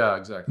 Like, yeah,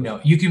 exactly. You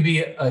know, you can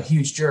be a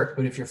huge jerk,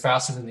 but if you're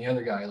faster than the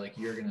other guy, like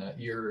you're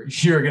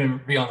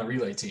gonna be on the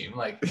relay team.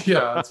 Like,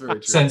 yeah, that's very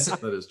true.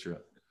 That is true.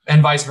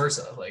 And vice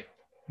versa. Like,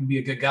 you can be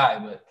a good guy,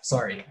 but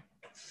sorry,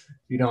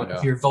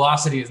 if your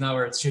velocity is not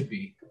where it should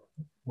be,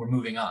 we're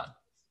moving on.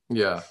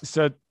 Yeah.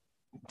 So,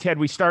 Ted,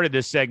 we started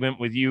this segment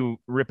with you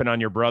ripping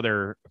on your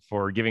brother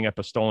for giving up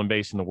a stolen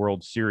base in the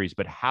World Series,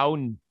 but how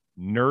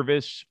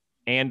nervous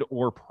and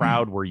or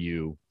proud were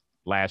you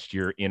last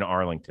year in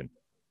Arlington?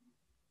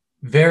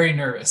 Very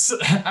nervous.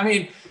 I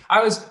mean,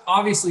 I was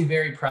obviously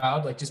very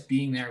proud. Like just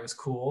being there was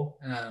cool.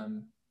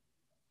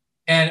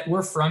 And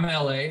we're from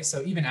LA.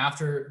 So even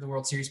after the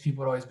World Series,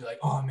 people would always be like,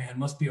 oh man,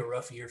 must be a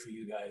rough year for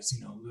you guys,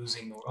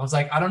 losing. I was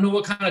like, I don't know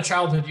what kind of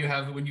childhood you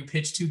have. When you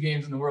pitched 2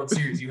 games in the World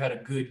Series, you had a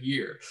good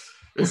year.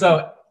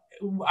 So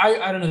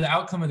I don't know. The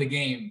outcome of the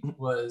game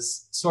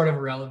was sort of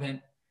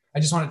irrelevant. I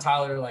just wanted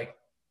Tyler to like,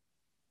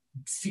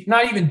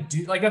 not even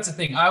do like, that's the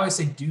thing. I always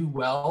say do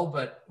well,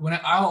 but when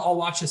I'll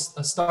watch a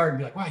start and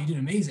be like, wow, you did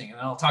amazing. And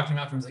then I'll talk to him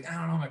afterwards like, I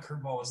don't know, my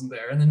curveball wasn't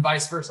there. And then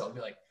vice versa. I'll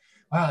be like,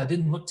 wow, it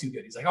didn't look too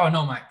good. He's like, oh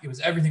no,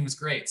 everything was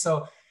great.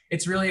 So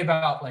it's really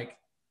about like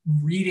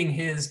reading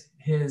his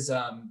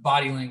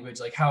body language.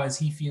 Like, how is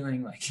he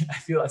feeling? Like,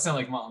 I sound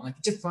like mom,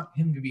 like just want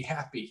him to be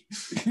happy.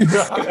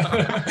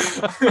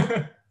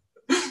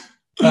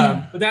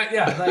 But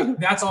like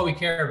that's all we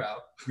care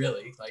about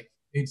really. Like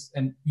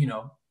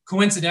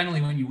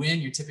coincidentally, when you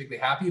win, you're typically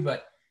happy,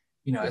 but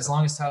as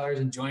long as Tyler's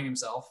enjoying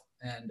himself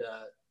and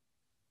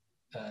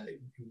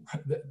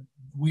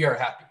we are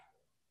happy.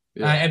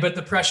 Yeah. But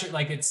the pressure,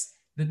 like it's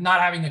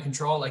not having the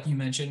control, like you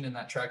mentioned in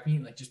that track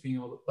meet, like just being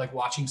able to, like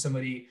watching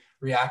somebody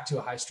react to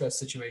a high stress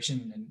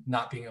situation and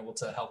not being able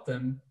to help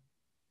them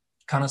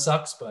kind of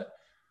sucks. But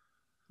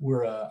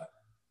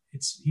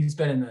he's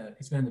been in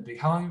the big,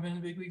 how long have you been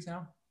in the big leagues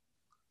now?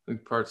 I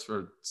think parts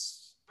of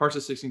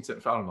 16, I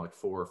don't know, like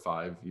 4 or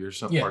 5 years,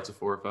 some parts of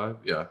 4 or 5.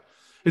 Yeah.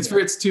 It's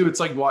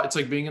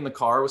like being in the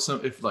car with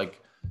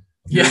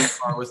in the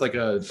car with like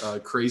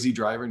a crazy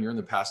driver and you're in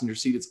the passenger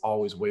seat. It's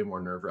always way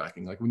more nerve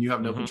wracking. Like when you have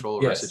no control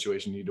over a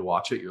situation, you need to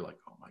watch it. You're like,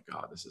 oh my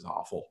God, this is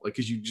awful. Like,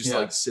 cause you just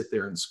like sit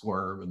there and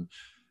squirm, and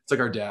it's like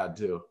our dad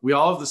too. We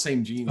all have the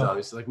same genes,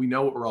 obviously. Like we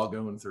know what we're all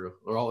going through.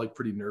 We're all like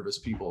pretty nervous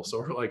people. So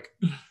we're like,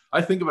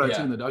 I think about it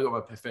too in the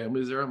dugout. My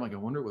family's there. I'm like, I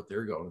wonder what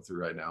they're going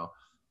through right now.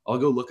 I'll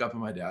go look up,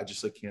 and my dad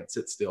just like can't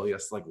sit still. He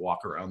has to like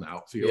walk around the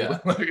outfield. Yeah.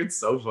 Like it's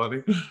so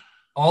funny.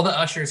 All the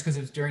ushers, because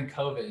it was during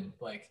COVID,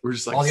 like we're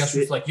just like all the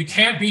ushers like, you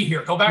can't be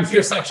here. Go back to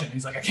your section.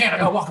 He's like, I can't. I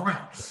gotta walk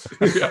around.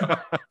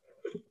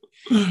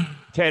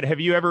 Ted, have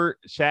you ever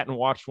sat and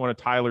watched one of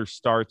Tyler's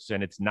starts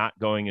and it's not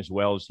going as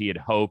well as he had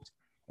hoped,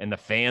 and the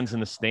fans in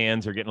the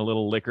stands are getting a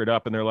little liquored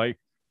up and they're like,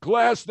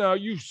 Glasnow,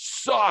 you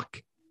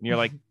suck. And you're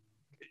like,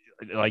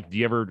 do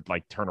you ever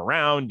like turn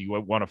around? Do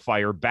you want to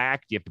fire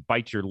back? Do you have to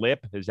bite your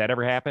lip? Has that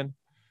ever happened?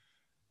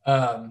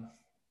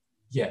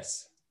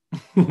 Yes.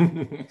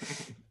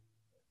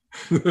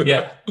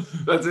 Yeah,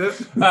 that's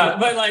it. But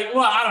like,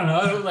 well, I don't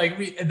know. Like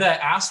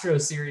the Astro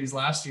series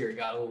last year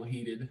got a little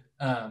heated.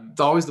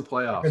 It's always the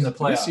playoffs. In the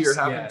playoffs, this year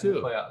happened too.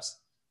 The playoffs.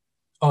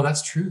 Oh,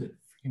 that's true. The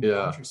freaking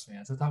Dodgers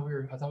fans. I thought we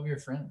were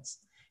friends.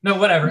 No,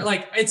 whatever.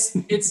 Like it's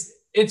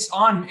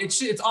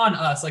on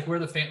us. Like we're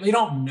the family. They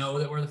don't know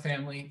that we're the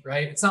family,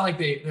 right? It's not like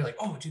they're like,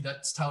 oh, dude,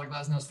 that's Tyler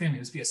Glasnow's family.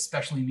 This would be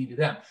especially mean to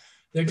them.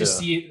 They're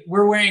just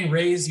we're wearing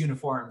Rays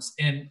uniforms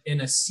in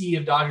a sea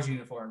of Dodgers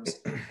uniforms,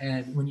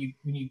 and when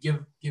you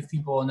give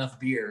people enough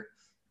beer,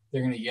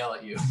 they're gonna yell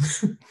at you.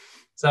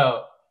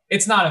 So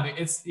it's not a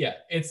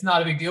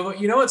big deal.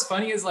 But you know what's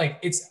funny is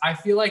like I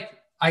feel like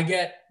I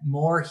get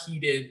more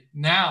heated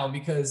now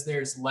because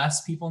there's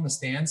less people in the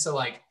stands. So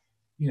like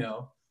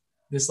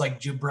this like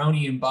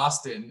jabroni in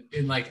Boston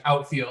in like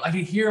outfield, I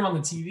can hear him on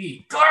the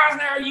TV.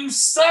 Glasnow, you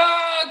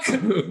suck.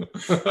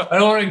 I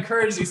don't want to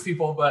encourage these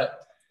people, but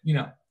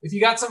if you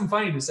got something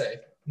funny to say,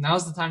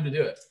 now's the time to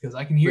do it because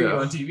I can hear you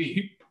on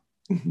TV.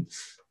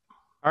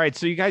 All right.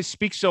 So you guys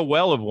speak so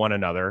well of one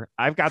another.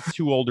 I've got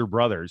 2 older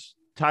brothers.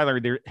 Tyler,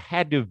 there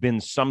had to have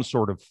been some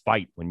sort of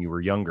fight when you were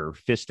younger,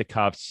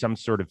 fisticuffs, some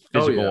sort of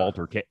physical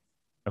altercation.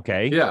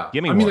 Okay. Yeah.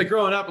 Give me I one. mean, like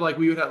growing up, like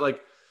we would have like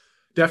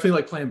definitely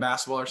like playing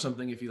basketball or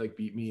something. If he like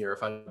beat me or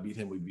if I beat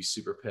him, we'd be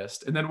super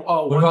pissed. And then,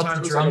 one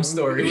time the drum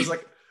story? It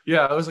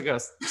was like a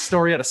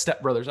story at a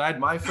Step Brothers. I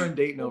had my friend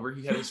Dayton over.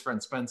 He had his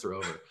friend Spencer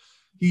over.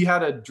 He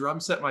had a drum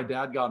set my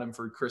dad got him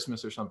for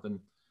Christmas or something.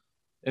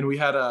 And we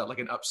had like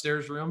an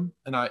upstairs room,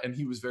 and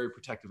he was very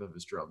protective of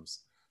his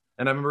drums.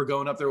 And I remember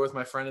going up there with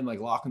my friend and like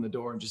locking the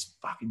door and just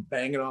fucking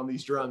banging on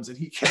these drums. And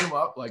he came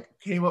up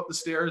the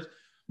stairs,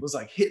 was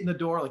like hitting the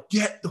door, like,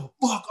 get the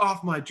fuck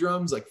off my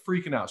drums, like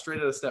freaking out, straight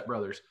out of Step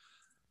Brothers.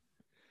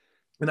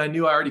 And I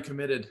knew I already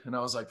committed, and I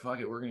was like, fuck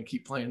it, we're going to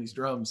keep playing these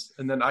drums.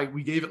 And then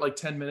we gave it like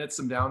 10 minutes,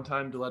 some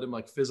downtime to let him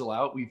like fizzle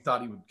out. We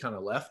thought he would kind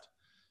of left.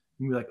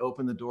 And we like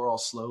opened the door all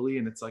slowly,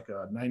 and it's like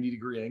a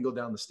 90-degree angle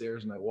down the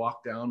stairs. And I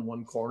walked down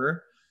one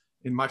corner,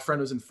 and my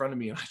friend was in front of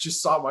me, and I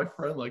just saw my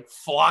friend like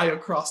fly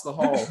across the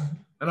hall.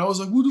 And I was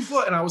like, what the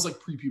fuck? And I was like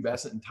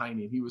prepubescent and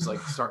tiny, and he was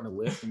like starting to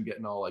lift and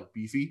getting all like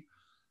beefy.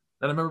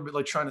 And I remember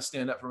like trying to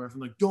stand up for him,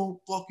 like, don't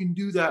fucking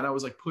do that. And I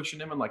was like pushing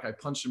him, and like I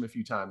punched him a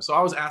few times. So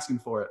I was asking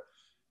for it.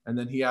 And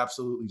then he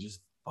absolutely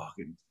just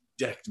fucking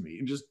decked me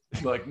and just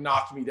like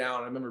knocked me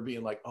down. I remember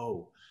being like,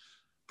 oh,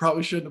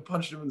 probably shouldn't have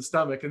punched him in the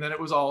stomach. And then it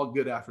was all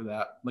good after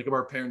that. Like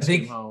our parents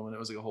came home, and it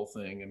was like a whole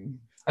thing. And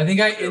I think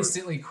I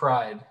instantly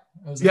cried.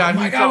 I was yeah, like, oh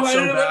my God, felt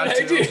so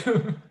bad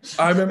too.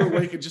 I remember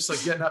waking, just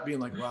like getting up, being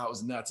like, wow, it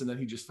was nuts. And then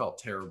he just felt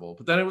terrible.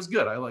 But then it was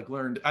good. I like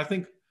learned, I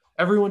think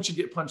everyone should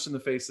get punched in the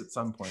face at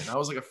some point. I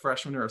was like a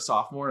freshman or a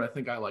sophomore, and I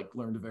think I like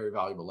learned a very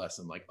valuable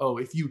lesson. Like, oh,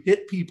 if you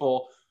hit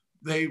people,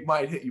 they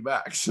might hit you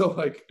back. So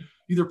like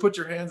either put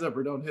your hands up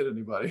or don't hit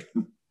anybody.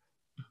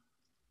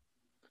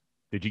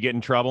 Did you get in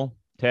trouble,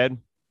 Ted?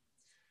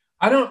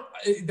 I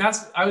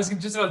was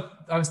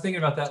thinking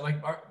about that.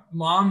 Like our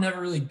mom never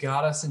really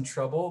got us in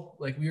trouble.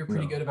 Like we were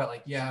pretty good about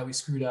like, yeah, we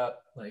screwed up.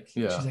 Like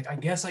she's like, I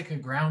guess I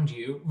could ground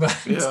you, but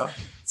it's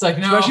like,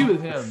 no, especially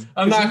with him.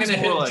 I'm not going to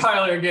hit like,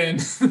 Tyler again.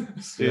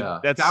 Yeah.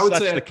 That's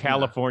such the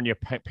California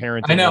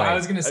parenting. I know. Way. I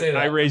was going to say that.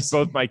 I raised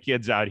both my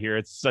kids out here.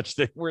 It's such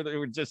that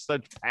we're just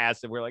such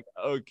passive. We're like,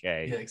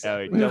 okay,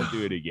 exactly. don't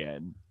do it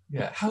again.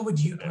 Yeah. How would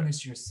you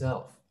punish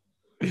yourself?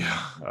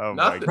 Yeah. Oh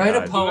my God. Write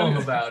a poem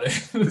about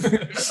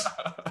it.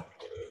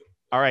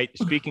 All right.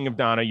 Speaking of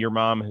Donna, your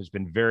mom has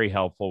been very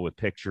helpful with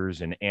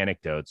pictures and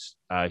anecdotes.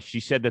 She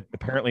said that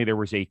apparently there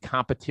was a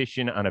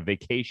competition on a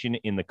vacation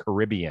in the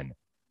Caribbean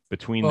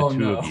between the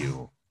two of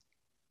you.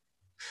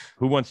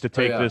 Who wants to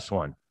take this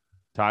one?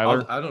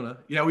 Tyler? I don't know.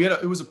 Yeah,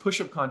 it was a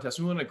push-up contest.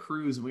 We went on a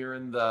cruise, and we were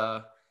in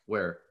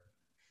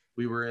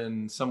we were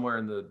in somewhere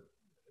in the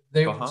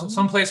Bahamas?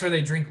 Some place where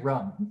they drink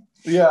rum.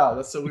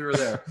 Yeah, so we were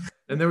there.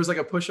 And there was like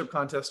a push-up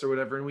contest or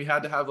whatever, and we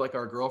had to have like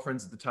our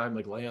girlfriends at the time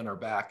like lay on our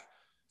back.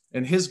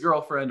 And his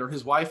girlfriend or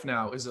his wife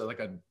now is like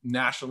a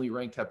nationally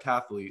ranked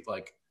heptathlete,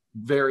 like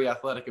very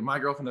athletic. And my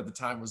girlfriend at the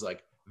time was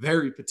like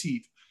very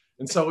petite.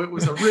 And so it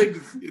was a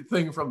rigged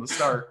thing from the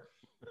start.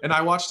 And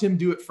I watched him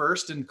do it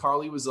first. And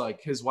Carly was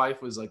like, his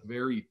wife was like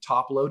very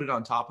top loaded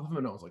on top of him.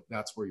 And I was like,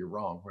 that's where you're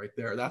wrong right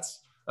there.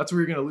 That's where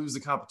you're going to lose the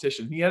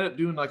competition. He ended up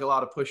doing like a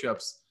lot of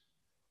push-ups.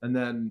 And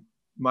then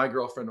my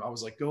girlfriend, I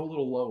was like, go a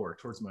little lower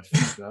towards my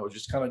feet. And I was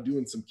just kind of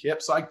doing some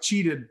kips. So I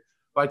cheated,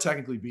 but I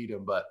technically beat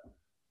him, but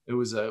it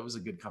was a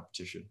good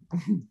competition.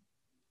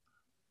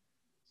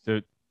 So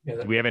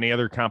do we have any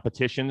other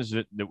competitions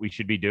that we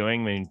should be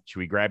doing? I mean, should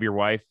we grab your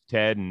wife,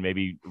 Ted, and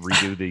maybe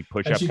redo the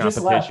push-up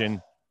competition?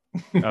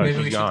 Maybe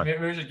we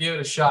should give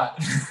it a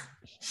shot.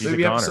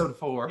 Maybe episode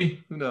 4.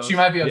 Who knows? She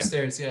might be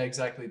upstairs. Yeah,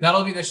 exactly.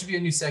 That should be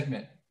a new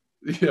segment.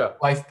 Yeah.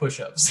 Wife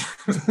push-ups.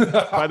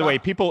 By the way,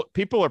 people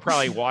are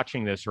probably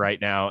watching this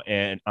right now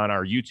and on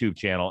our YouTube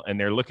channel, and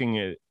they're looking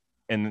at,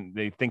 and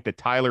they think that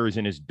Tyler is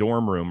in his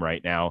dorm room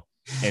right now,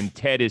 and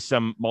Ted is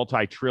some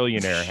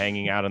multi-trillionaire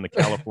hanging out on the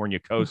California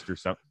coast or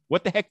something.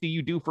 What the heck do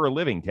you do for a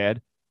living,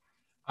 Ted?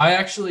 I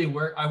actually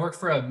work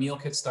for a meal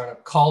kit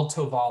startup called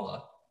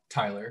Tovala,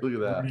 Tyler. Look at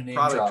that. Name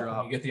Product drop.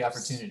 When you get the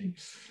opportunity.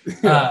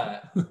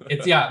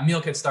 It's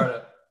meal kit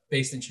startup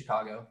based in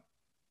Chicago.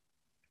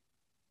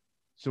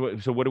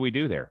 So what do we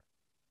do there?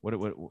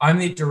 What I'm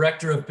the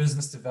director of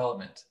business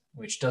development,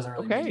 which doesn't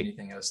really mean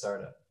anything at a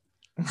startup.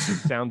 It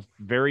sounds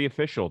very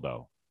official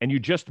though. And you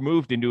just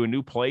moved into a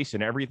new place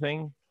and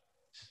everything?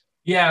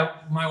 Yeah,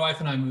 my wife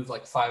and I moved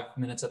like 5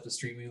 minutes up the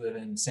street. We live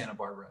in Santa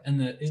Barbara,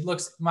 and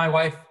my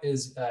wife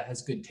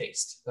has good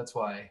taste. That's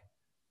why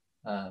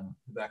the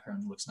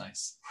background looks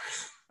nice.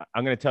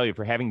 I'm going to tell you,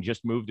 for having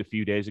just moved a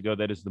few days ago,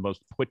 that is the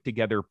most put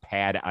together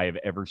pad I have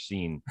ever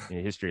seen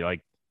in history.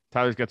 Like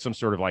Tyler's got some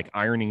sort of like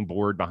ironing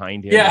board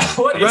behind him. Yeah,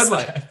 what is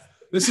that?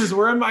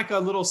 We're in like a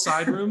little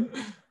side room.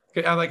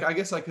 Okay, I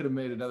guess I could have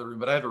made another room,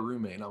 but I have a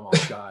roommate and I'm all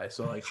shy,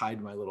 so I like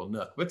hide my little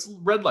nook. But it's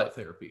red light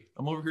therapy.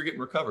 I'm over here getting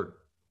recovered.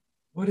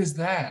 What is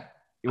that?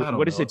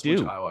 What does it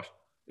do?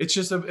 It's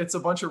just it's a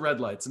bunch of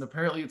red lights, and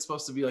apparently it's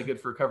supposed to be like good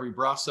for recovery.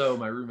 Brasso,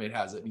 my roommate,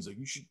 has it, and he's like,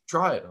 "You should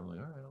try it." I'm like,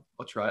 "All right,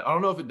 I'll try it." I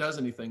don't know if it does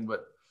anything,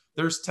 but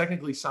there's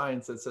technically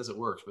science that says it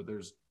works. But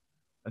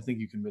I think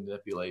you can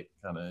manipulate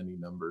kind of any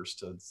numbers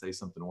to say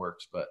something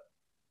works. But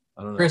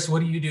I don't know. Chris, what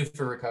do you do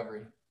for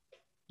recovery?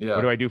 Yeah.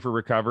 What do I do for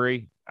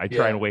recovery? I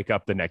try and wake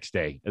up the next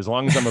day. As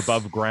long as I'm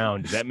above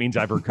ground, that means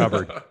I've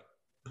recovered.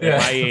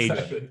 At my age,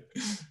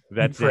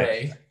 that's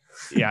it.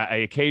 Yeah, I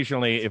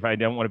occasionally, if I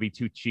don't want to be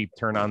too cheap,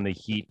 turn on the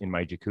heat in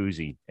my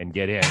jacuzzi and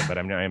get in. But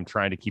I'm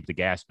trying to keep the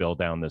gas bill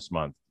down this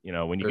month. You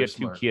know, when you Very get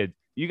smart. two kids,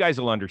 you guys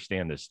will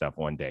understand this stuff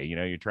one day. You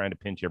know, you're trying to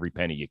pinch every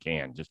penny you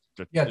can. Just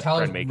Tyler's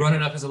try and make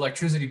running up his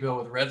electricity bill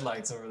with red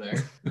lights over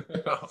there.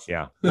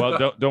 Yeah.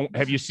 Well, don't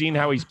have you seen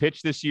how he's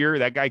pitched this year?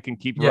 That guy can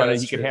keep Yeah, running.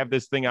 that's He can true. have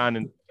this thing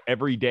on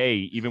every day,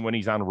 even when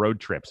he's on road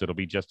trips. It'll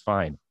be just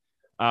fine.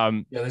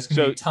 There's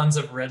gonna be tons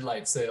of red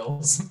light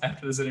sales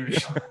after this interview.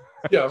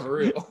 Yeah, for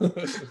real.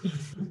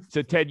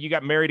 So Ted, you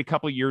got married a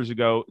couple of years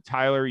ago.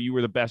 Tyler, you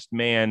were the best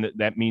man.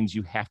 That means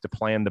you have to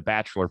plan the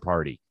bachelor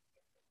party.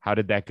 How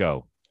did that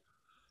go?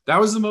 That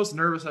was the most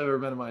nervous I've ever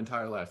been in my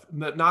entire life.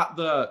 Not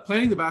the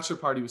planning the bachelor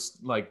party was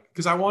like,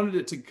 because I wanted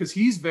it to, because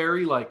he's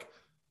very like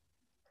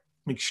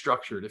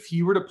structured. If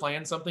he were to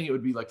plan something, it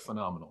would be like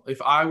phenomenal.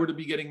 If I were to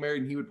be getting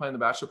married and he would plan the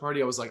bachelor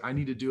party, I was like, I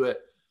need to do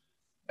it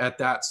at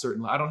that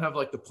certain. I don't have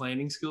like the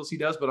planning skills he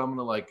does, but I'm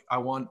gonna like, I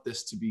want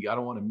this to be. I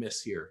don't want to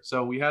miss here.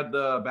 So we had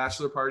the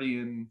bachelor party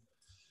in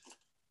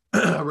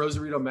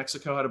Rosarito,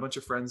 Mexico. Had a bunch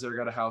of friends there.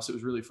 Got a house. It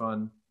was really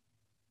fun.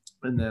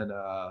 And then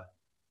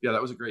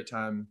that was a great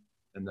time.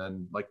 And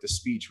then like the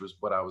speech was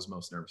what I was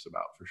most nervous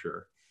about for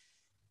sure.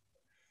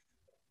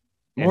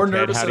 More Ted,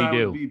 nervous how'd than he I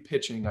do? would be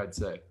pitching, I'd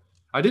say.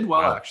 I did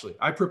well, Wow. actually.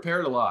 I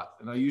prepared a lot,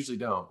 and I usually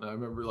don't. And I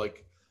remember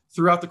like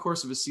throughout the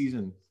course of a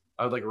season,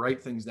 I would like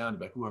write things down to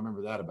be like, "Ooh, I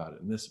remember that about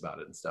it and this about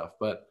it and stuff."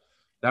 But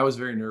that was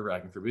very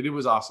nerve-wracking for me. It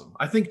was awesome.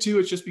 I think too,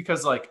 it's just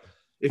because like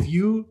if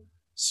you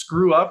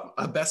screw up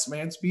a best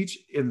man speech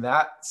in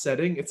that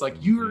setting, it's like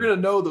you're gonna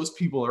know those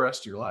people the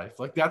rest of your life.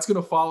 Like that's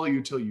gonna follow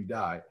you till you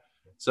die.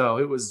 So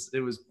it was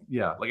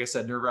yeah, like I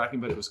said,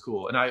 nerve-wracking, but it was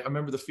cool. And I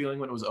remember the feeling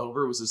when it was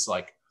over was this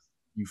like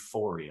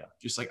euphoria,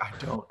 just like I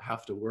don't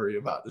have to worry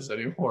about this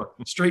anymore.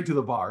 Straight to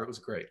the bar. It was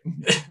great.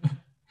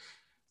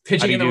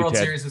 Pitching in the do, World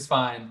Ted? Series was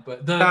fine,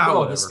 but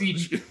the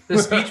speech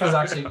was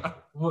actually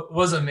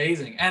was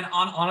amazing. And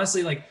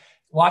honestly, like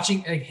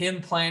watching like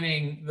him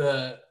planning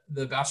the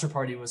bachelor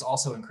party was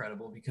also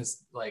incredible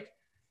because like,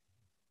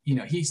 you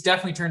know, he's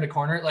definitely turned a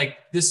corner. Like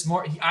this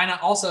more, on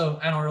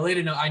a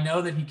related note, I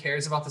know that he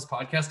cares about this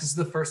podcast because it's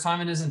the first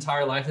time in his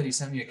entire life that he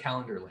sent me a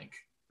calendar link.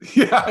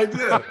 Yeah, I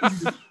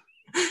did.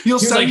 He'll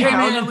send like, me "Hey,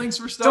 calendar man, links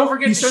for stuff. don't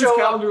forget he to sends show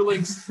calendar up."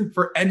 links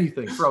for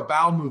anything. For a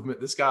bowel movement,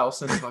 this guy will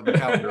send a fucking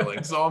calendar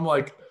link. So I'm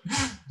like,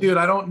 dude,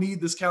 I don't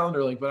need this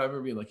calendar link. But I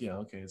remember being like, yeah,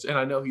 okay. And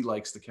I know he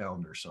likes the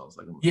calendar, so I was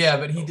like, yeah,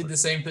 but he did the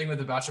same thing with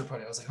the bachelor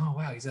party. I was like, oh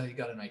wow, he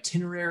got an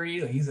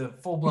itinerary. Like, he's a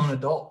full blown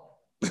adult.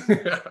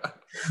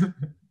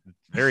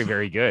 Very,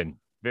 very good.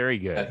 Very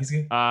good. Yeah, he's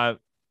good. How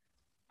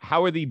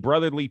are the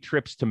brotherly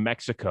trips to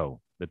Mexico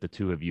that the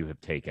two of you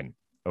have taken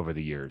over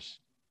the years?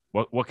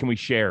 What can we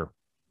share?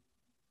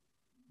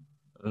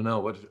 I don't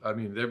know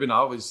they've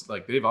always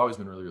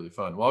been really, really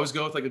fun. We'll always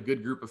go with like a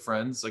good group of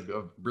friends, like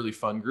a really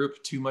fun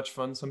group, too much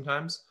fun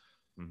sometimes.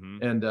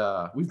 Mm-hmm. And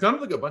we've gone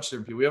with like a bunch of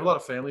different people. We have a lot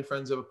of family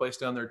friends who have a place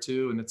down there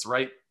too. And it's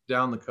right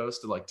down the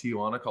coast of like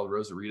Tijuana called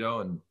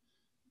Rosarito. And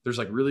there's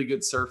like really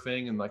good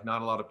surfing and like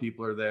not a lot of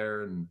people are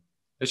there. And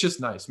it's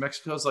just nice.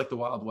 Mexico's like the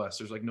Wild West.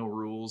 There's like no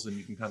rules and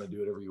you can kind of do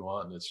whatever you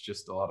want. And it's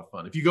just a lot of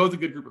fun. If you go with a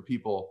good group of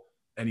people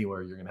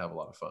anywhere, you're going to have a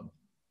lot of fun.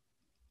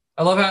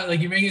 I love how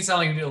like you make it sound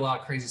like you did a lot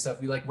of crazy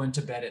stuff. We like went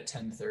to bed at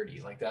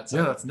 10:30. Like that's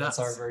nuts.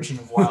 our version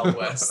of Wild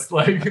West.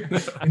 Like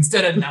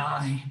instead of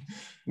 9.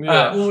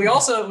 Yeah. Well, we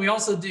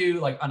also do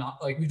like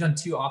we've done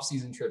 2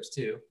 off-season trips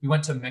too. We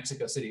went to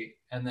Mexico City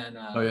and then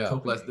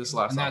this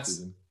last and off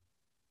season.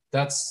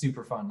 That's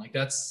super fun. Like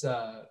that's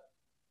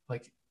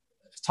like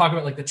talk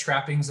about like the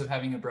trappings of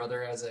having a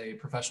brother as a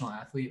professional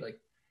athlete. Like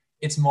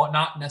it's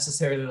not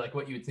necessarily like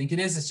what you would think it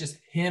is. It's just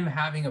him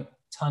having a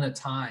ton of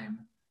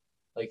time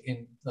like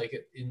in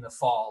the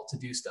fall to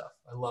do stuff.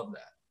 I love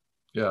that.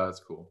 Yeah,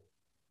 that's cool.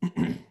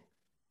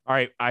 All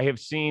right. I have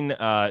seen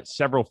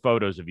several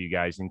photos of you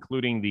guys,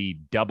 including the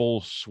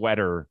double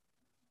sweater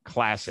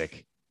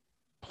classic.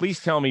 Please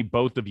tell me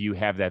both of you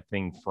have that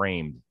thing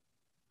framed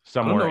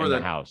somewhere in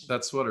the house.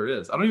 That sweater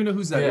is. I don't even know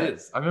whose that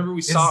is. I remember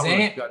we saw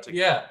it.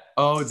 Yeah.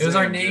 Oh, it was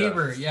our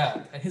neighbor.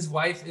 Yeah. His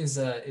wife is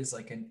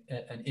like an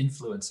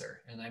influencer,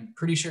 and I'm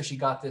pretty sure she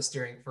got this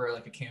for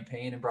like a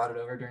campaign and brought it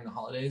over during the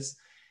holidays,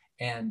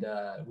 and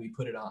we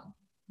put it on.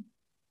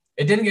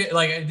 It didn't get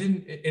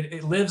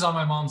it lives on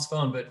my mom's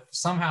phone, but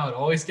somehow it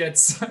always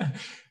gets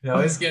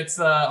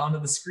onto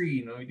the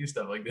screen when we do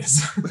stuff like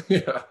this.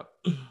 Yeah.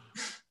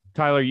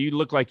 Tyler, you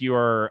look like you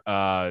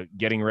are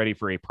getting ready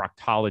for a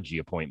proctology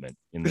appointment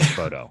in this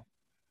photo.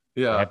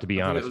 Yeah. I have to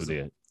be honest with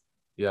you.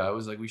 Yeah, it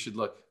was like we should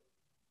look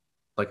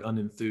like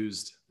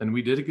unenthused. And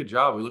we did a good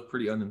job. We look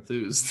pretty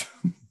unenthused.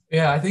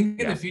 Yeah, I think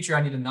in the future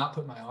I need to not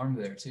put my arm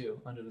there too,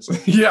 under the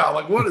sweatshirt. Yeah,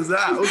 like what is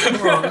that? What's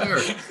going on there?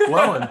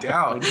 Well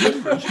endowed.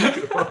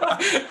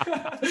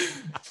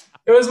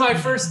 It was my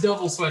first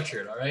double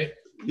sweatshirt, all right?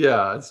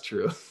 Yeah, that's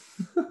true.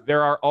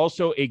 There are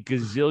also a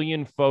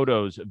gazillion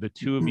photos of the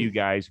two of you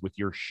guys with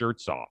your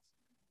shirts off.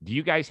 Do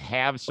you guys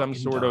have some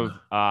sort of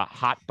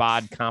hot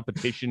bod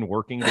competition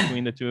working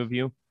between the two of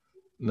you?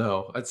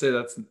 No, I'd say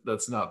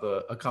that's not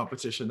a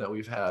competition that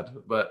we've had,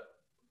 but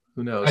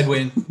who knows? I'd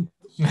win.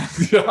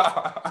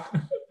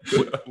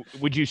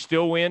 Would you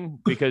still win?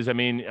 Because I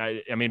mean,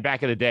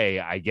 back in the day,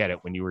 I get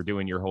it when you were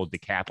doing your whole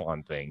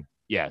decathlon thing.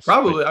 Yes,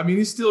 probably. I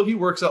mean, he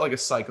works out like a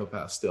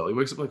psychopath still. He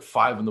wakes up like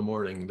 5 a.m.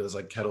 and does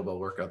like kettlebell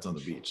workouts on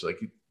the beach. Like,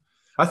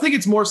 I think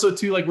it's more so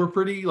too, like we're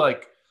pretty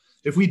like,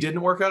 if we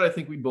didn't work out, I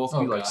think we'd both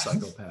be like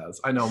psychopaths.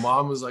 I know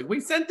mom was like,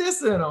 we sent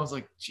this in. I was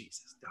like,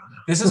 Jesus, Donna.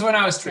 This is when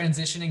I was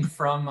transitioning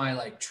from my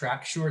like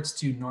track shorts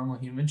to normal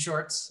human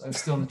shorts. I was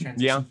still in the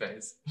transition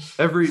phase.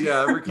 Every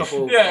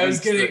couple I was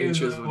getting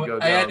inches would go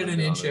down. I added an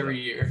inch every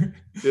year.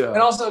 Yeah. And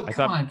also,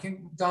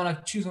 can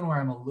Donna choose one where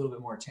I'm a little bit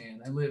more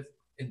tan? I live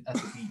at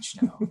the beach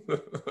now.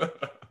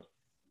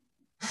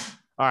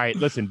 All right,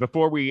 listen,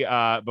 before we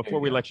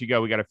let you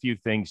go, we got a few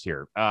things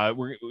here.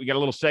 We got a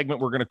little segment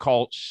we're going to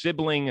call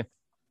Sibling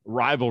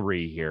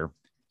Rivalry here.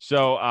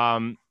 So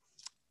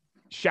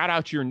shout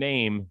out your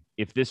name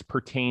if this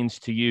pertains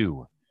to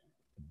you.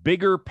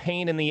 Bigger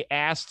pain in the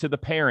ass to the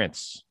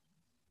parents.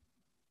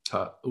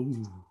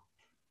 Ooh.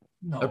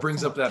 No, that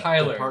brings up that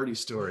Tyler. party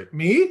story.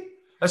 Me?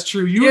 That's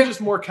true. You were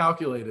just more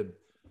calculated.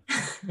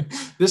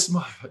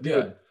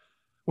 Dude.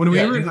 When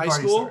we were in high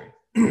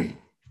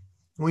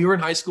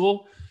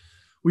school,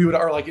 we would,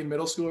 or like in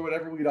middle school or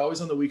whatever, we'd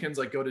always on the weekends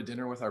like go to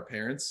dinner with our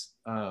parents.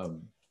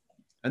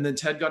 And then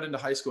Ted got into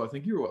high school. I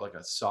think you were like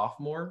a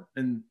sophomore,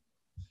 and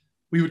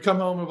we would come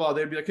home and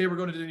they'd be like, "Hey, we're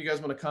going to dinner. You guys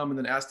want to come?" And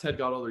then as Ted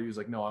got older, he was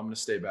like, "No, I'm going to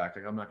stay back.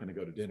 Like, I'm not going to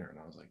go to dinner." And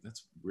I was like,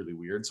 "That's really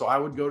weird." So I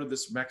would go to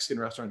this Mexican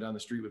restaurant down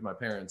the street with my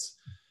parents,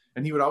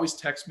 and he would always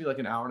text me like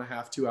an hour and a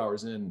half, 2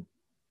 hours in,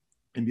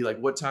 and be like,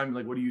 "What time?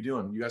 Like, what are you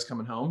doing? You guys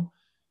coming home?"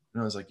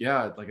 And I was like,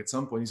 "Yeah." Like at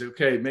some point, he's like,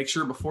 "Okay, make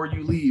sure before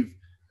you leave,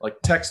 like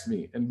text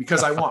me." And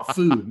because I want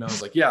food, and I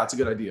was like, "Yeah, it's a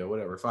good idea.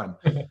 Whatever, fine."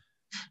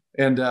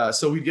 And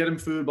so we'd get him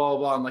food, blah, blah,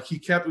 blah. And like we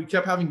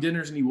kept having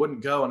dinners and he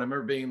wouldn't go. And I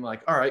remember being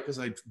like, all right, because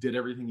I did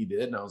everything he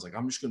did. And I was like,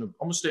 I'm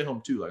gonna stay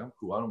home too. Like, I'm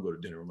cool. I don't go to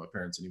dinner with my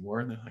parents anymore.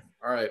 And they're like,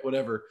 all right,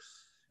 whatever.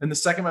 And the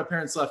second my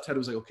parents left, Ted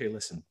was like, okay,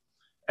 listen,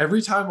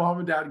 every time mom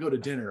and dad go to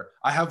dinner,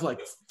 I have like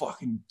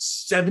fucking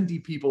 70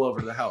 people over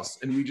to the house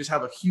and we just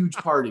have a huge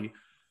party.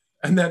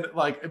 And then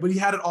but he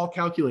had it all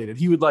calculated.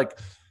 He would like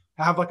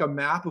have like a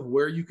map of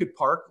where you could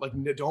park. Like,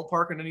 don't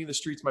park on any of the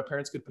streets my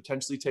parents could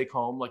potentially take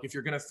home. Like, if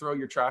you're going to throw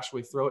your trash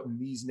away, throw it in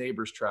these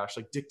neighbors' trash,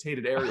 like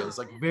dictated areas,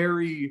 like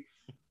very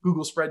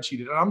Google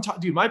spreadsheeted. And I'm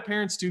dude, my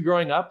parents too,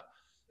 growing up,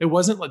 it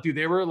wasn't like, dude,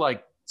 they were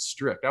like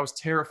strict. I was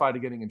terrified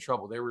of getting in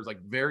trouble. They were like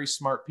very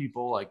smart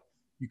people. Like,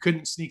 you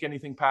couldn't sneak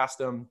anything past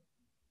them.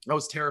 I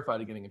was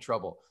terrified of getting in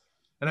trouble.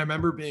 And I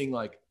remember being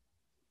like,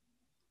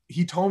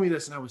 he told me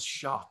this and I was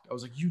shocked. I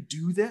was like, you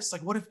do this?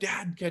 Like, what if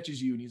dad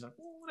catches you? And he's like,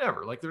 well,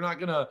 whatever. Like, they're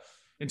not gonna,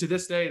 and to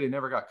this day, they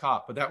never got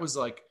caught. But that was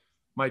like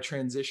my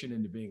transition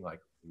into being like,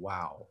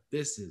 wow,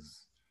 this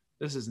is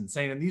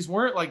insane. And these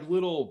weren't like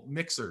little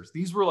mixers.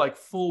 These were like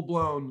full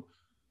blown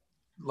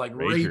like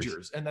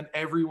ragers. And then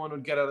everyone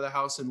would get out of the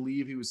house and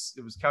leave. It was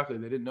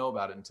calculated. They didn't know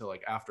about it until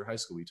like after high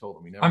school. We told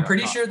them. I'm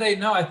pretty sure they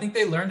know. I think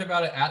they learned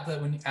about it at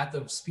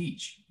the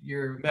speech.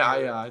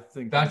 I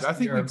think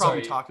we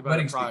probably talked about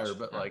it prior, speech.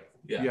 But like,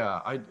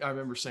 I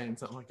remember saying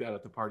something like that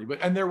at the party.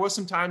 And there was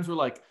some times where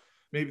like,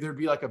 maybe there'd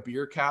be like a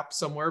beer cap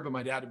somewhere, but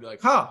my dad would be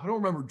like, I don't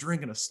remember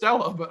drinking a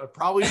Stella, but I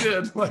probably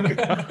did. Like,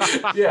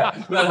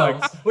 that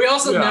helps. We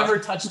also never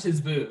touched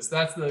his booze.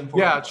 That's the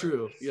important part.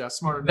 True. Yeah,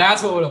 smarter.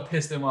 That's what would have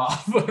pissed him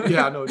off.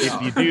 Yeah, no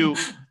doubt.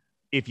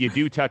 If you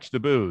do touch the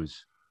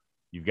booze,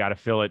 you've got to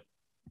fill it.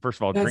 First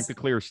of all, drink the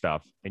clear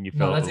stuff, and you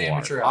fill it with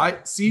water.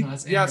 Like he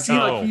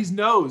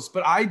knows,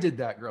 but I did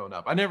that growing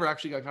up. I never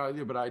actually got caught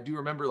either, but I do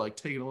remember like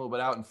taking a little bit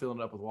out and filling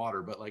it up with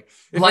water. But like,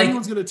 if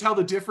anyone's gonna tell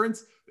the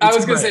difference, I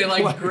was gonna say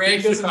like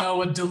Greg doesn't know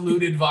what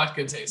diluted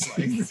vodka tastes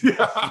like.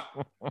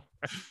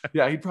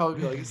 Yeah, he'd probably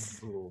be like,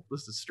 this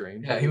is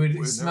strange. Yeah, he would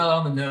smell it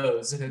on the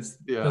nose. It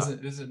isn't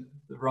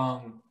the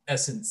wrong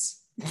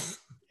essence.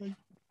 All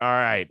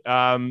right.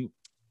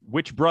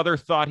 Which brother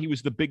thought he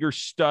was the bigger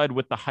stud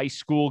with the high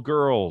school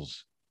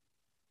girls?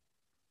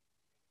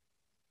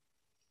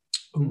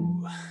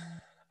 Ooh,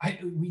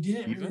 we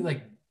didn't really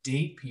like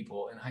date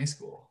people in high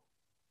school.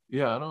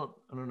 Yeah, I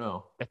don't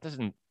know. That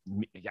doesn't.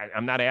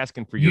 I'm not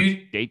asking for your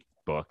date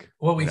book.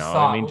 What we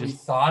thought. We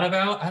thought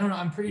about. I don't know.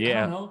 I'm pretty. Yeah.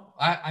 I don't know.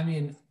 I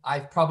mean,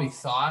 I probably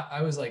thought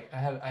I was like I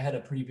had a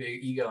pretty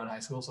big ego in high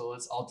school, so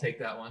I'll take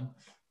that one.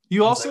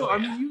 You also.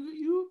 Like,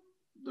 you.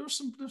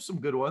 There's some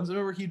good ones. I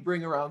remember he'd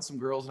bring around some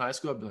girls in high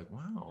school. I'd be like,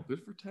 wow,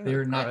 good for Ted. They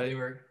were not. Right?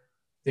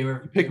 They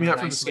were. You picked me up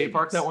from the skate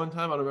park that one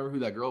time. I don't remember who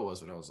that girl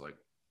was, but I was like,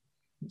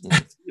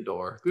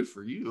 Theodore, good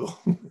for you.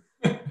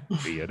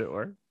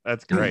 Theodore,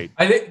 that's great.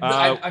 I think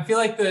I feel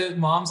like the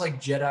mom's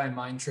like Jedi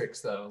mind tricks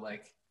though.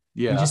 Like,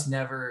 we just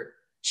never.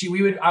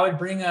 I would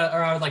bring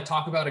I would like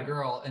talk about a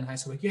girl in high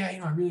school. Like,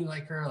 I really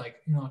like her. Like,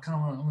 I kind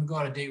of I'm gonna go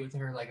on a date with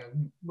her. Like,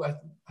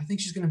 I think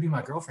she's gonna be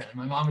my girlfriend. And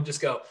my mom would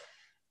just go,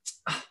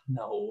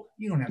 no,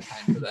 you don't have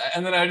time for that.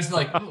 And then I just be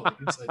like, oh, I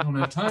guess I don't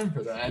have time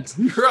for that.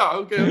 Yeah,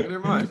 okay, never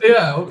mind.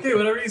 Yeah, okay,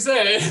 whatever you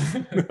say.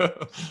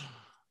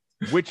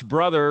 Which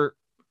brother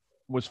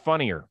was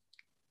funnier?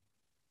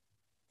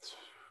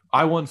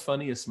 I won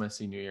funniest my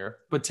senior year,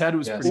 but Ted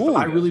was pretty. Ooh.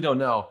 I really don't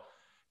know.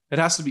 It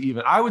has to be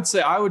even. I would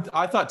say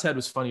I thought Ted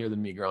was funnier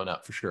than me growing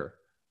up for sure.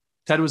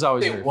 Ted was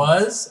always. It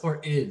was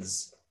or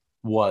is.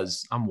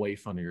 I'm way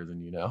funnier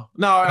than you now.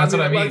 No, That's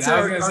what I mean. I'd say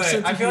I was gonna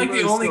say, I feel like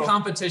the only still...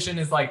 competition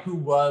is like who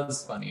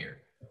was funnier.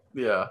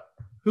 Yeah.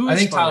 Who I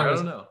think funnier? Tyler. I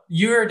don't know.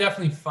 You're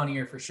definitely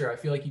funnier for sure. I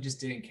feel like you just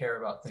didn't care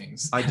about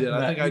things. I did.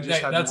 I think I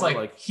just had that's more,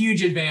 like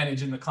huge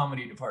advantage in the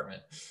comedy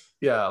department.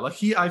 Yeah,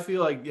 like I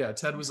feel like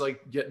Ted was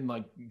like getting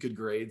like good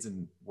grades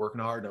and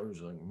working hard. And I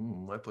was like,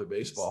 I play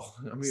baseball.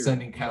 I'm here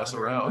sending mess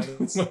around.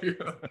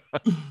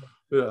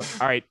 Yeah. All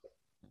right,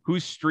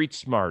 who's street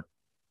smart?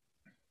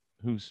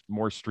 Who's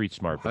more street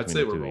smart? I'd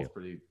say we're both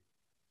pretty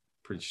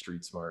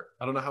street smart.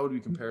 I don't know how would we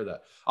compare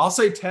that. I'll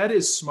say Ted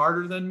is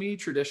smarter than me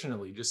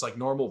traditionally, just like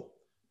normal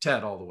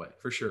Ted all the way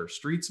for sure.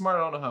 Street smart,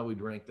 I don't know how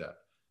we'd rank that.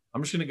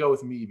 I'm just gonna go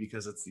with me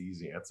because it's the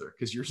easy answer.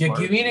 Because you're smart.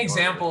 Give me an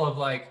example of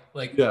like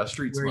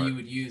street where smart. You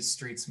would use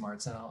street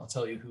smarts, and I'll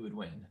tell you who would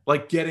win.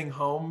 Like getting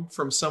home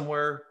from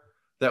somewhere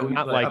that would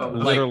not like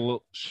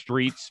literal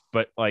streets,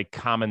 but like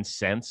common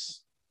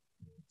sense.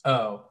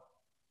 Oh,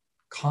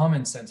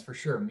 common sense for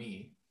sure.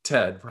 Me,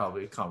 Ted,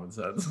 probably common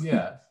sense.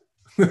 Yeah,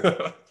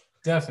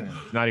 definitely.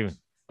 Not even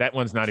that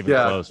one's not even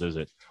close, is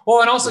it? Well,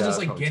 and also just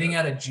like getting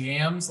out of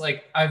jams.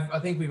 Like I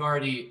think we've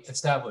already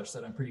established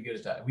that I'm pretty good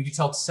at that. We could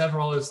tell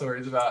several other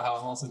stories about how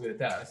I'm also good at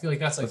that. I feel like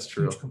that's like a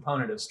huge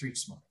component of street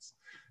smarts.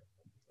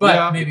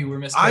 But maybe we're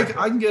missing. I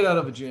can get out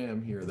of a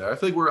jam here or there. I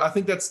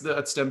think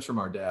that stems from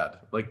our dad.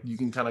 Like you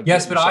can kind of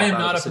yes, but I am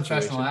not a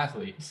professional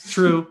athlete.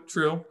 True.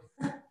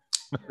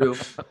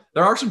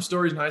 There are some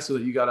stories in high school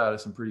that you got out of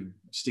some pretty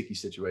sticky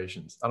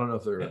situations. I don't know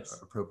if they're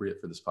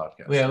appropriate for this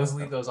podcast. Well, yeah, let's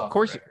leave those off. Of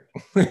course.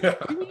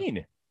 What do you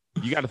mean?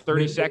 You got a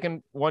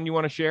 30-second one you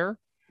want to share?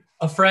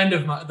 A friend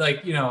of mine,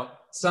 like,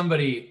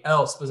 somebody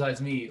else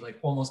besides me, like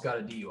almost got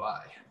a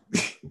DUI.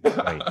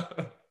 Right.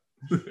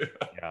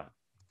 Yeah.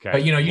 Okay.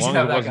 But you should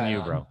have that guy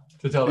you, bro.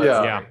 To tell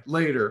that story.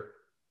 Later.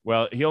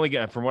 Well,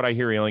 from what I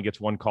hear, he only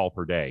gets one call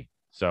per day.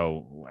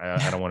 So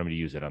I don't want him to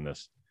use it on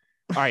this.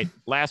 All right.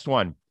 Last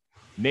one.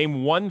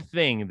 Name one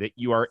thing that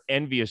you are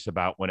envious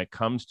about when it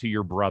comes to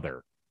your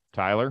brother.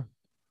 Tyler?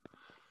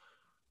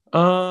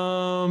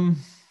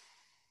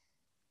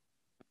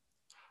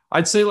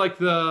 I'd say like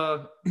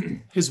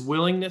his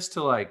willingness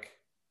to like,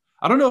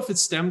 I don't know if it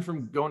stemmed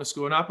from going to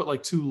school or not, but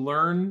like to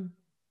learn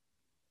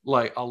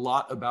like a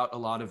lot about a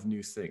lot of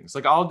new things.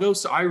 Like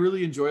I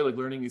really enjoy like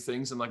learning new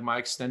things, and like my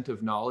extent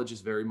of knowledge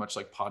is very much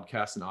like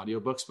podcasts and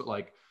audiobooks. But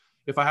like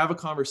if I have a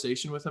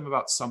conversation with him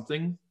about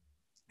something,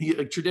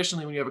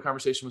 traditionally when you have a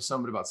conversation with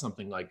somebody about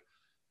something like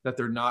that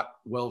they're not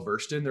well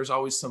versed in, there's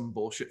always some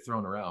bullshit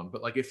thrown around.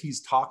 But like if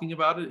he's talking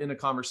about it in a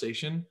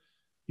conversation,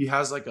 he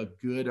has like a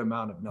good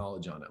amount of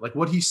knowledge on it. Like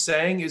what he's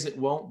saying it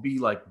won't be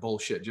like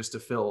bullshit just to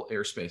fill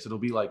airspace. It'll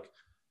be like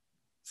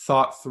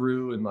thought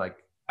through and like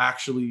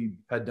actually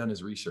had done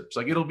his research.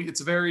 Like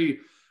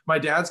my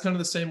dad's kind of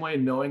the same way,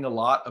 knowing a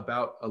lot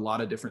about a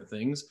lot of different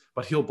things,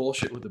 but he'll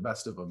bullshit with the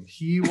best of them.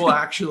 He will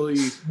actually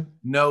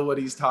know what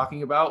he's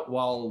talking about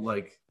while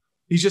like,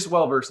 he's just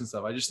well-versed in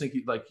stuff. I just think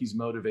he's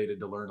motivated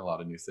to learn a lot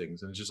of new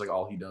things, and it's just like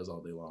all he does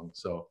all day long.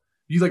 So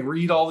you like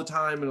read all the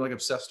time and like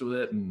obsessed with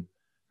it, and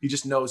he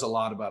just knows a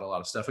lot about a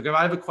lot of stuff. Like if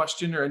I have a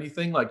question or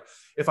anything, like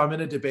if I'm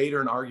in a debate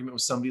or an argument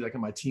with somebody like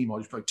on my team, I'll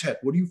just be like, Ted,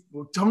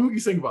 tell me what you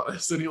think about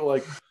this. And he'll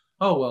like,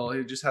 oh, well,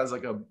 it just has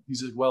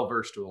he's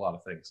well-versed with a lot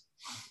of things.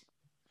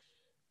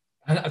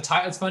 And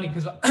it's funny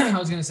because I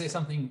was going to say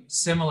something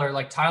similar.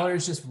 Like Tyler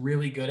is just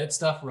really good at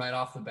stuff right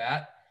off the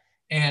bat.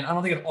 And I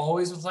don't think it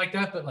always was like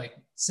that, but like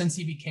since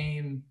he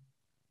became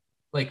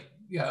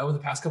over the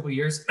past couple of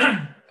years,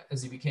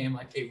 as he became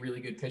like a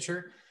really good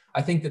pitcher,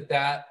 I think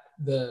that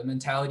the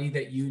mentality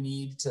that you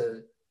need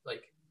to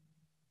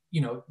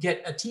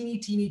get a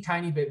teeny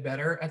tiny bit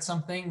better at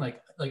something,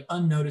 like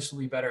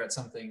unnoticeably better at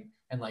something,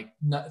 and like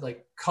not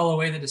like cull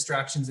away the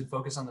distractions and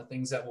focus on the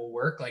things that will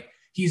work. Like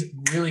he's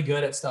really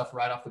good at stuff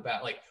right off the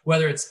bat. Like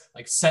whether it's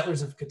like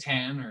Settlers of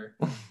Catan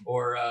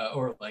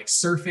or like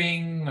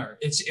surfing, or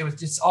it was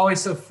just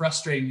always so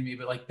frustrating to me.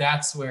 But like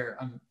that's where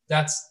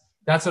that's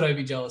what I'd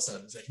be jealous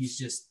of, is that he's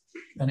just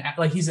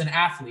he's an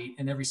athlete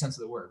in every sense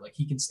of the word. Like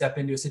he can step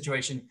into a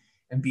situation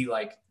and be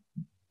like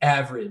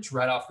average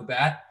right off the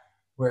bat.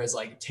 Whereas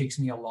like it takes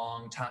me a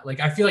long time. Like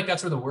I feel like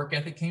that's where the work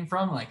ethic came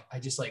from. Like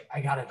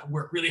I gotta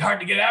work really hard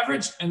to get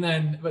average.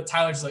 But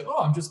Tyler's like,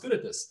 oh, I'm just good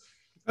at this.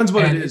 Depends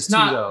what it is too,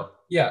 though.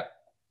 Yeah.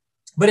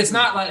 But it's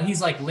not like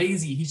he's like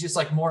lazy. He's just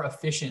like more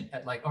efficient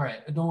at like, all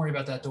right, don't worry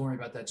about that. Don't worry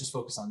about that. Just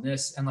focus on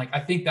this. And like, I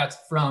think that's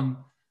from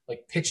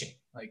like pitching.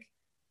 Like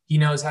he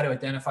knows how to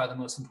identify the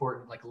most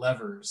important like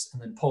levers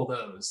and then pull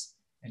those.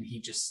 And he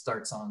just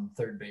starts on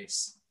third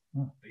base.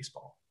 Oh,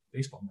 baseball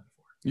metaphor.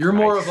 You're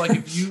more of like,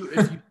 if you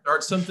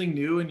start something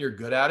new and you're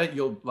good at it,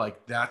 you'll like,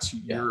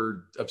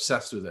 you're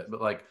obsessed with it. But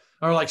like,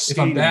 or like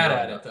skating. If I'm bad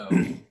at it though.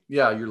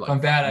 Yeah. You're like, if I'm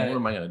bad at what it,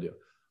 am I going to do?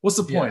 What's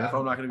the point if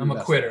I'm not going to be I'm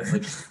a quitter.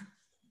 Like,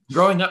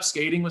 growing up,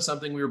 skating was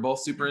something we were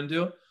both super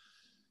into.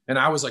 And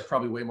I was like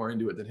probably way more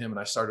into it than him. And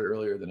I started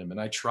earlier than him. And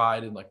I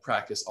tried and like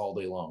practiced all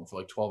day long for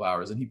like 12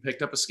 hours. And he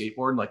picked up a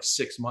skateboard in like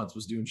 6 months,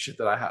 was doing shit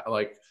that I had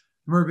like, I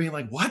remember being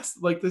like, what?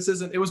 Like, this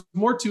isn't, it was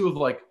more too of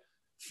like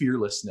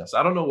fearlessness.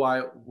 I don't know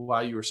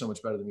why you were so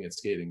much better than me at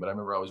skating, but I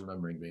remember always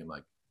remembering being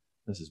like,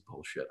 this is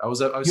bullshit. I was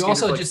skating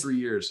for like 3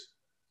 years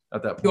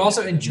at that point. You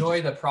also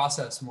enjoy the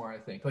process more, I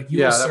think. Like you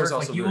will surf,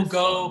 like you will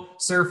go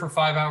surf for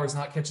 5 hours,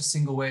 not catch a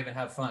single wave and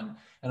have fun.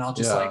 And I'll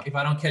just like, if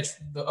I don't catch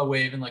a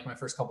wave in like my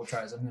first couple of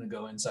tries, I'm going to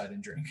go inside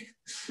and drink.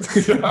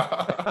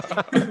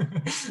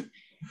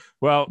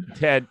 Well,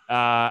 Ted,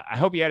 I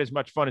hope you had as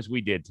much fun as we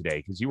did today,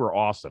 because you were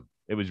awesome.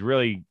 It was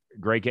really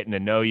great getting to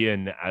know you.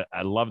 And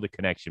I love the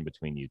connection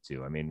between you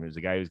two. I mean, as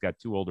a guy who's got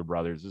 2 older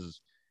brothers, this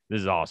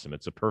is awesome.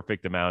 It's a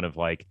perfect amount of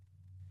like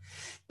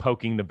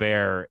poking the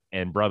bear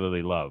and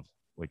brotherly love,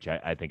 which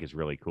I think is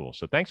really cool.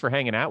 So thanks for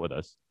hanging out with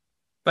us.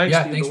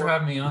 Thanks for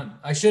having me on.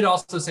 I should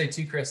also say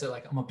too, Chris, that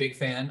like I'm a big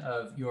fan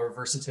of your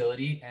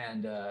versatility,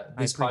 and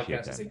this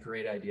podcast is a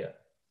great idea.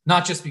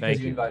 Not just because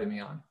you invited me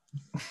on.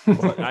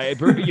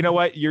 Well, you know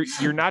what?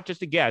 You're not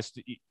just a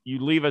guest.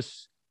 You leave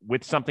us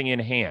with something in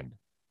hand.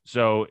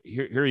 So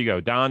here you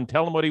go. Don,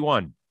 tell him what he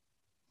won.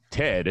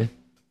 Ted,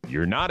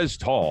 you're not as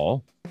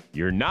tall,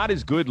 you're not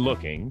as good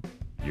looking,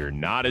 you're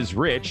not as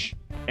rich,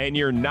 and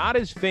you're not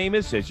as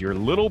famous as your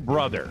little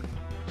brother.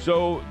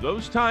 So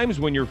those times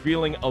when you're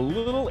feeling a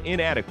little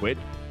inadequate,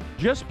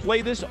 just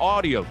play this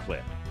audio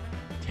clip.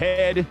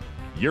 Ted,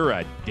 you're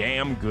a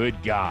damn good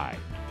guy.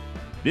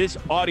 This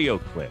audio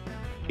clip,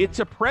 it's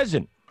a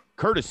present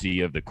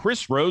courtesy of the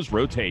Chris Rose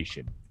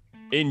Rotation.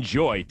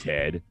 Enjoy,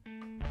 Ted.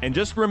 And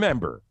just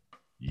remember,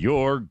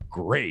 you're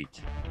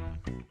great.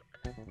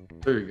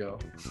 There you go.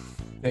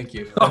 Thank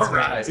you. That's all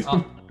right.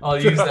 Nice.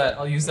 I'll use that.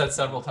 I'll use that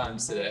several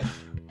times today.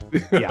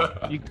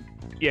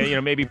 Yeah.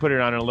 Maybe put it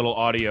on a little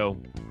audio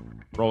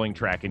rolling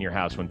track in your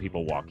house when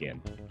people walk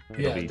in.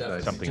 It'll be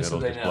something that'll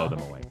just blow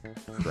them away.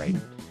 Great.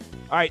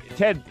 All right,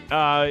 Ted,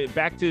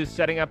 back to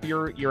setting up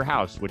your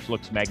house, which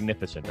looks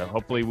magnificent.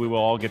 Hopefully we will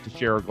all get to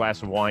share a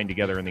glass of wine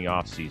together in the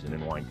off season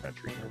in wine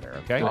country over there,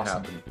 okay?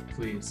 Awesome.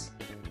 Please.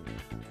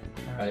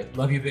 All right.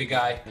 Love you, big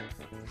guy.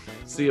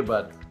 See you,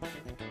 bud.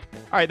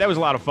 All right, that was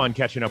a lot of fun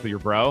catching up with your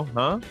bro,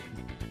 huh?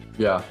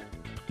 Yeah,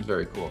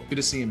 very cool. Good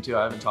to see him, too.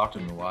 I haven't talked to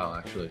him in a while,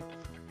 actually.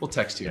 We'll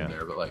text here and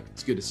there, but like,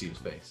 it's good to see his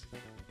face.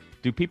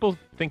 Do people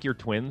think you're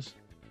twins?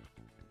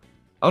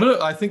 I don't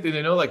know. I think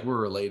they know like we're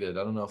related.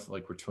 I don't know if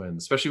like we're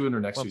twins, especially when we're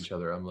next to each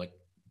other. I'm like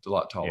a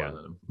lot taller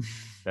than him.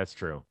 That's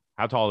true.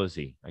 How tall is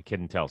he? I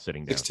couldn't tell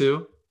sitting down.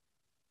 6'2".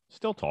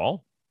 Still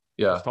tall.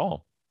 Yeah. He's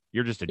tall.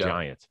 You're just a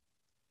giant.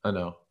 I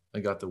know. I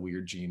got the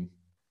weird gene.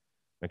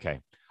 Okay.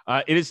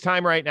 It is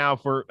time right now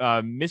for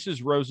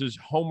Mrs. Rose's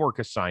homework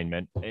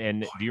assignment.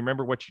 And do you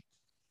remember what you...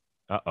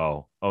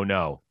 Uh-oh. Oh,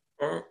 no.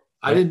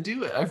 I didn't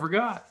do it. I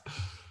forgot.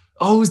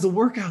 Oh, it was the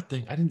workout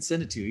thing. I didn't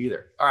send it to you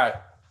either. All right.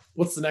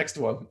 What's the next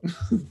one?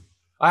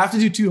 I have to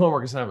do 2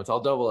 homework assignments.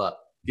 I'll double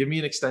up. Give me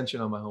an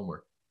extension on my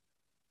homework.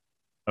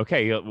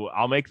 Okay.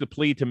 I'll make the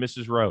plea to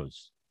Mrs.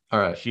 Rose. All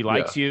right. She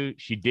likes you.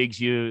 She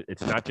digs you.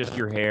 It's not just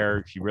your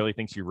hair. She really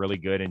thinks you're really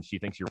good, and she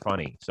thinks you're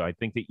funny. So I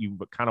think that you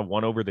kind of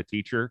won over the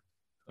teacher.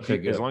 Okay,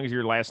 good. As long as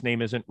your last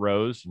name isn't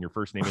Rose and your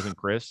first name isn't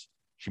Chris,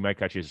 she might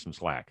cut you some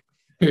slack.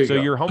 So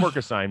your homework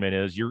assignment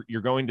is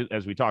you're going to,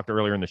 as we talked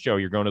earlier in the show,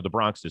 you're going to the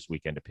Bronx this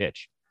weekend to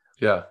pitch.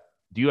 Yeah.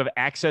 Do you have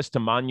access to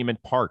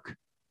Monument Park?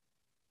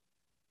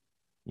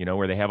 You know,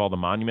 where they have all the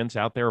monuments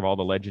out there of all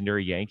the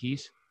legendary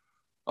Yankees?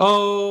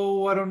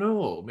 Oh, I don't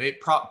know.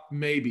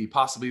 Maybe,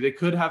 possibly. They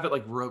could have it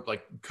like roped,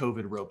 like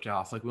COVID roped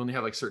off. Like we only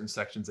have like certain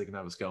sections they can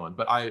have us going.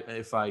 But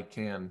if I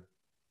can,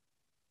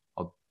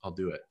 I'll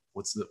do it.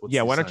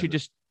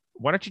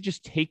 Why don't you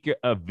just take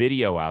a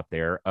video out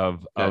there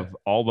of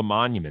all the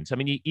monuments? I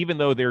mean, even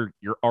though they're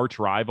your arch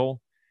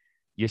rival,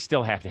 you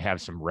still have to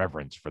have some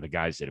reverence for the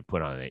guys that have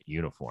put on that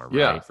uniform.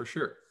 Yeah, right? for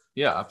sure.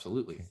 Yeah,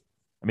 absolutely.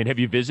 I mean, have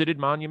you visited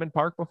Monument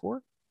Park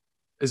before?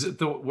 Is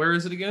it where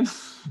is it again?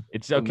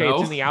 It's okay. No?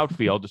 It's in the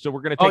outfield. So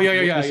we're going to take.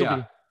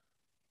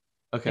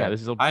 Okay. Yeah,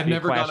 this is I've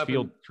never gone up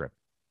field trip.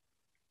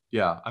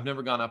 Yeah, I've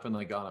never gone up and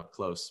like gone up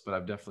close, but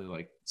I've definitely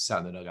like sat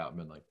in the dugout and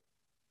been like,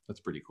 that's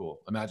pretty cool.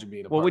 Imagine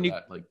being a part of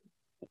that. Like,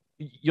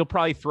 you'll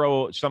probably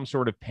throw some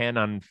sort of pen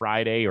on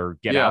Friday or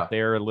get out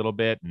there a little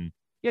bit and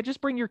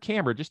just bring your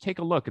camera. Just take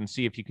a look and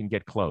see if you can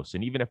get close.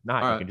 And even if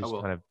not, you can just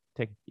kind of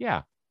take.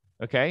 Yeah.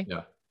 Okay.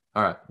 Yeah.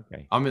 All right.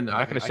 Okay. I'm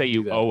not going to say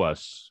you owe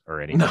us or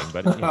anything,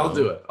 but I'll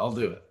do it. I'll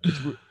do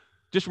it.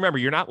 Just remember,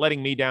 you're not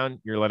letting me down.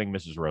 You're letting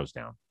Mrs. Rose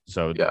down.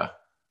 So yeah,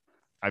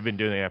 I've been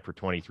doing that for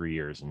 23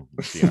 years and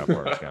see how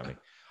far it's got me.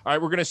 All right.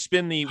 We're going to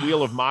spin the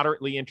wheel of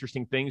moderately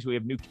interesting things. We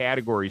have new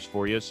categories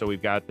for you. So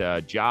we've got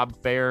job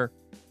fair,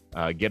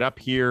 get up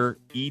here,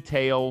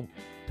 e-tail,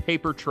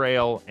 paper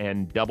trail,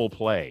 and double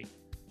play.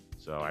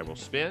 So I will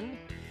spin.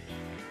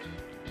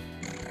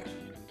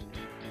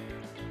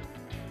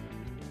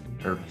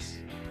 Nervous.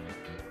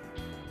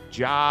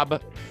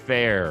 Job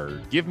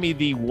fair. Give me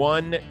the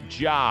one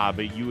job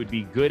you would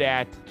be good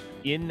at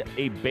in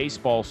a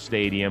baseball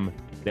stadium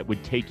that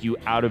would take you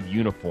out of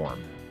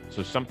uniform.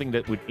 So something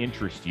that would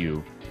interest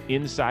you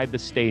inside the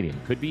stadium.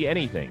 Could be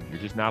anything. You're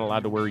just not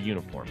allowed to wear a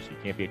uniform. So you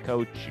can't be a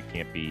coach. You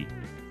can't be...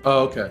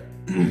 Oh, okay.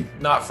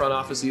 Not front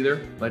office either?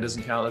 That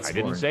doesn't count? That's I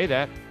didn't boring. say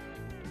that.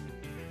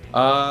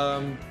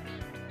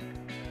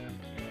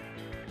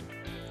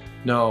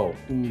 No.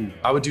 Ooh,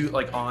 I would do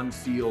like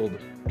on-field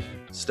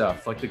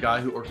stuff, like the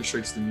guy who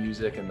orchestrates the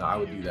music, and I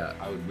would do that.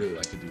 I would really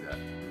like to do that.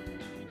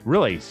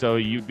 Really? So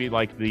you'd be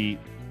like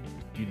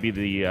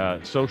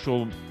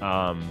social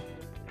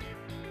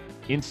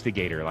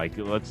instigator. Like,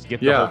 let's get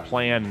the whole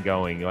plan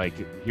going. Like,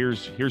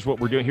 here's what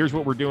we're doing. Here's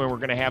what we're doing. We're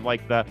gonna have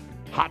like the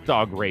hot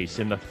dog race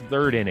in the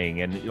 3rd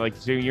inning, and like,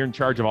 so you're in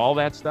charge of all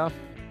that stuff.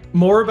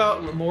 More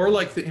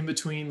like the in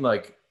between,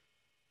 like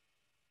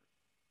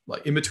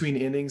in between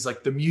innings,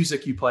 like the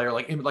music you play, or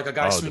like a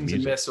guy swings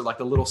and miss, or like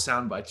the little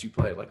sound bites you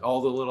play, like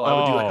all the little. I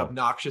would do like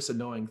obnoxious,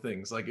 annoying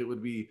things. Like that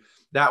would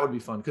be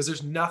fun, because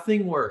there's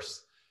nothing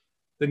worse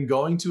than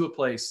going to a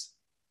place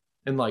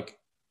and like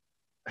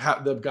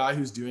the guy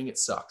who's doing it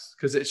sucks,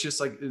 because it's just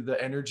like the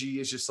energy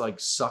is just like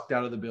sucked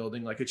out of the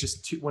building. Like it's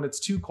just when it's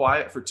too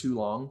quiet for too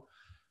long.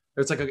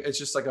 It's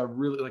just like a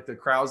really, like the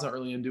crowd's not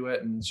really into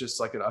it, and it's just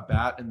like a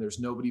bat, and there's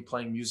nobody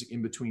playing music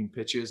in between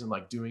pitches and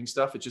like doing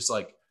stuff. It just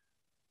like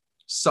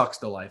sucks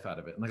the life out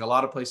of it. And like a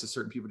lot of places,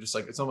 certain people just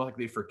like, it's almost like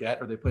they forget,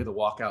 or they play the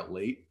walkout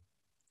late.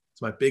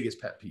 It's my biggest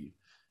pet peeve.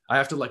 I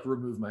have to like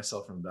remove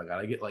myself from the dugout.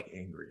 I get like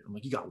angry. I'm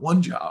like, you got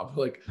one job,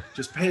 like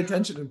just pay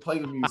attention and play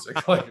the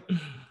music. Like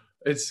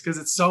it's because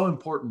it's so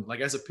important.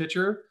 Like as a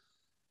pitcher,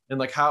 and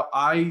like how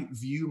I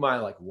view my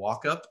like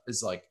walk up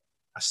is like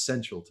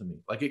essential to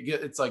me. Like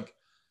it's like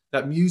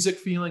that music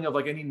feeling of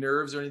like any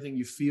nerves or anything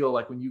you feel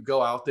like when you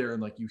go out there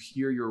and like you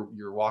hear your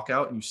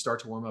walkout and you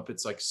start to warm up.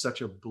 It's like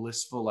such a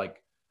blissful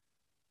like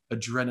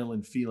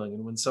adrenaline feeling.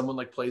 And when someone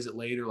like plays it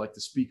later, like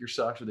the speaker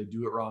sucks or they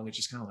do it wrong, it's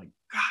just kind of like,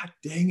 God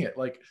dang it,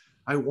 like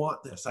I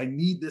want this, I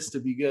need this to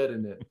be good,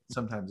 and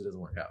sometimes it doesn't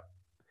work out.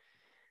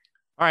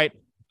 All right,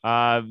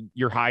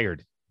 you're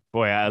hired.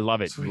 Boy, I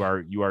love it. Sweet.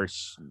 You are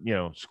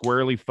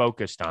squarely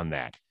focused on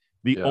that.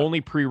 The only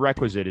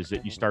prerequisite is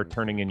that you start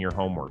turning in your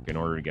homework in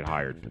order to get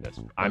hired for this.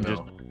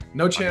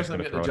 No chance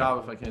I'm getting a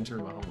job if I can't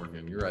turn my homework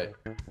in. You're right.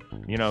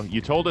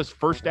 You told us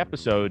first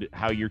episode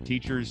how your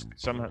teachers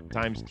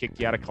sometimes kicked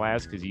you out of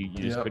class because you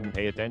just couldn't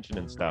pay attention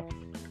and stuff.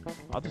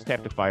 I'll just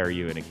have to fire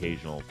you an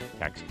occasional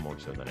text more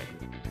so than I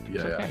do.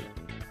 Yeah,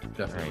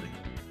 definitely.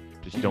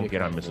 Right. Just don't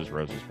get on Mrs.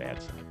 Rose's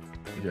bad side.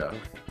 Yeah,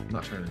 I'm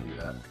not trying to do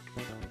that.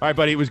 All right,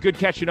 buddy. It was good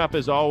catching up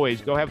as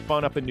always. Go have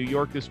fun up in New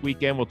York this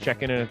weekend. We'll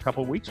check in a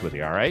couple weeks with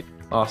you. All right.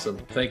 Awesome.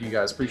 Thank you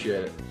guys.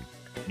 Appreciate it.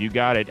 You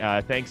got it.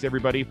 Thanks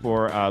everybody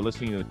for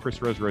listening to the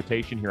Chris Rose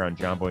Rotation here on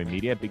John Boy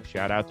Media. Big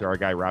shout out to our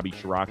guy, Robbie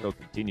Scirocco.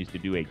 Continues to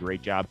do a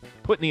great job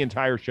putting the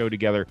entire show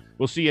together.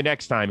 We'll see you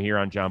next time here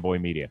on John Boy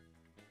Media.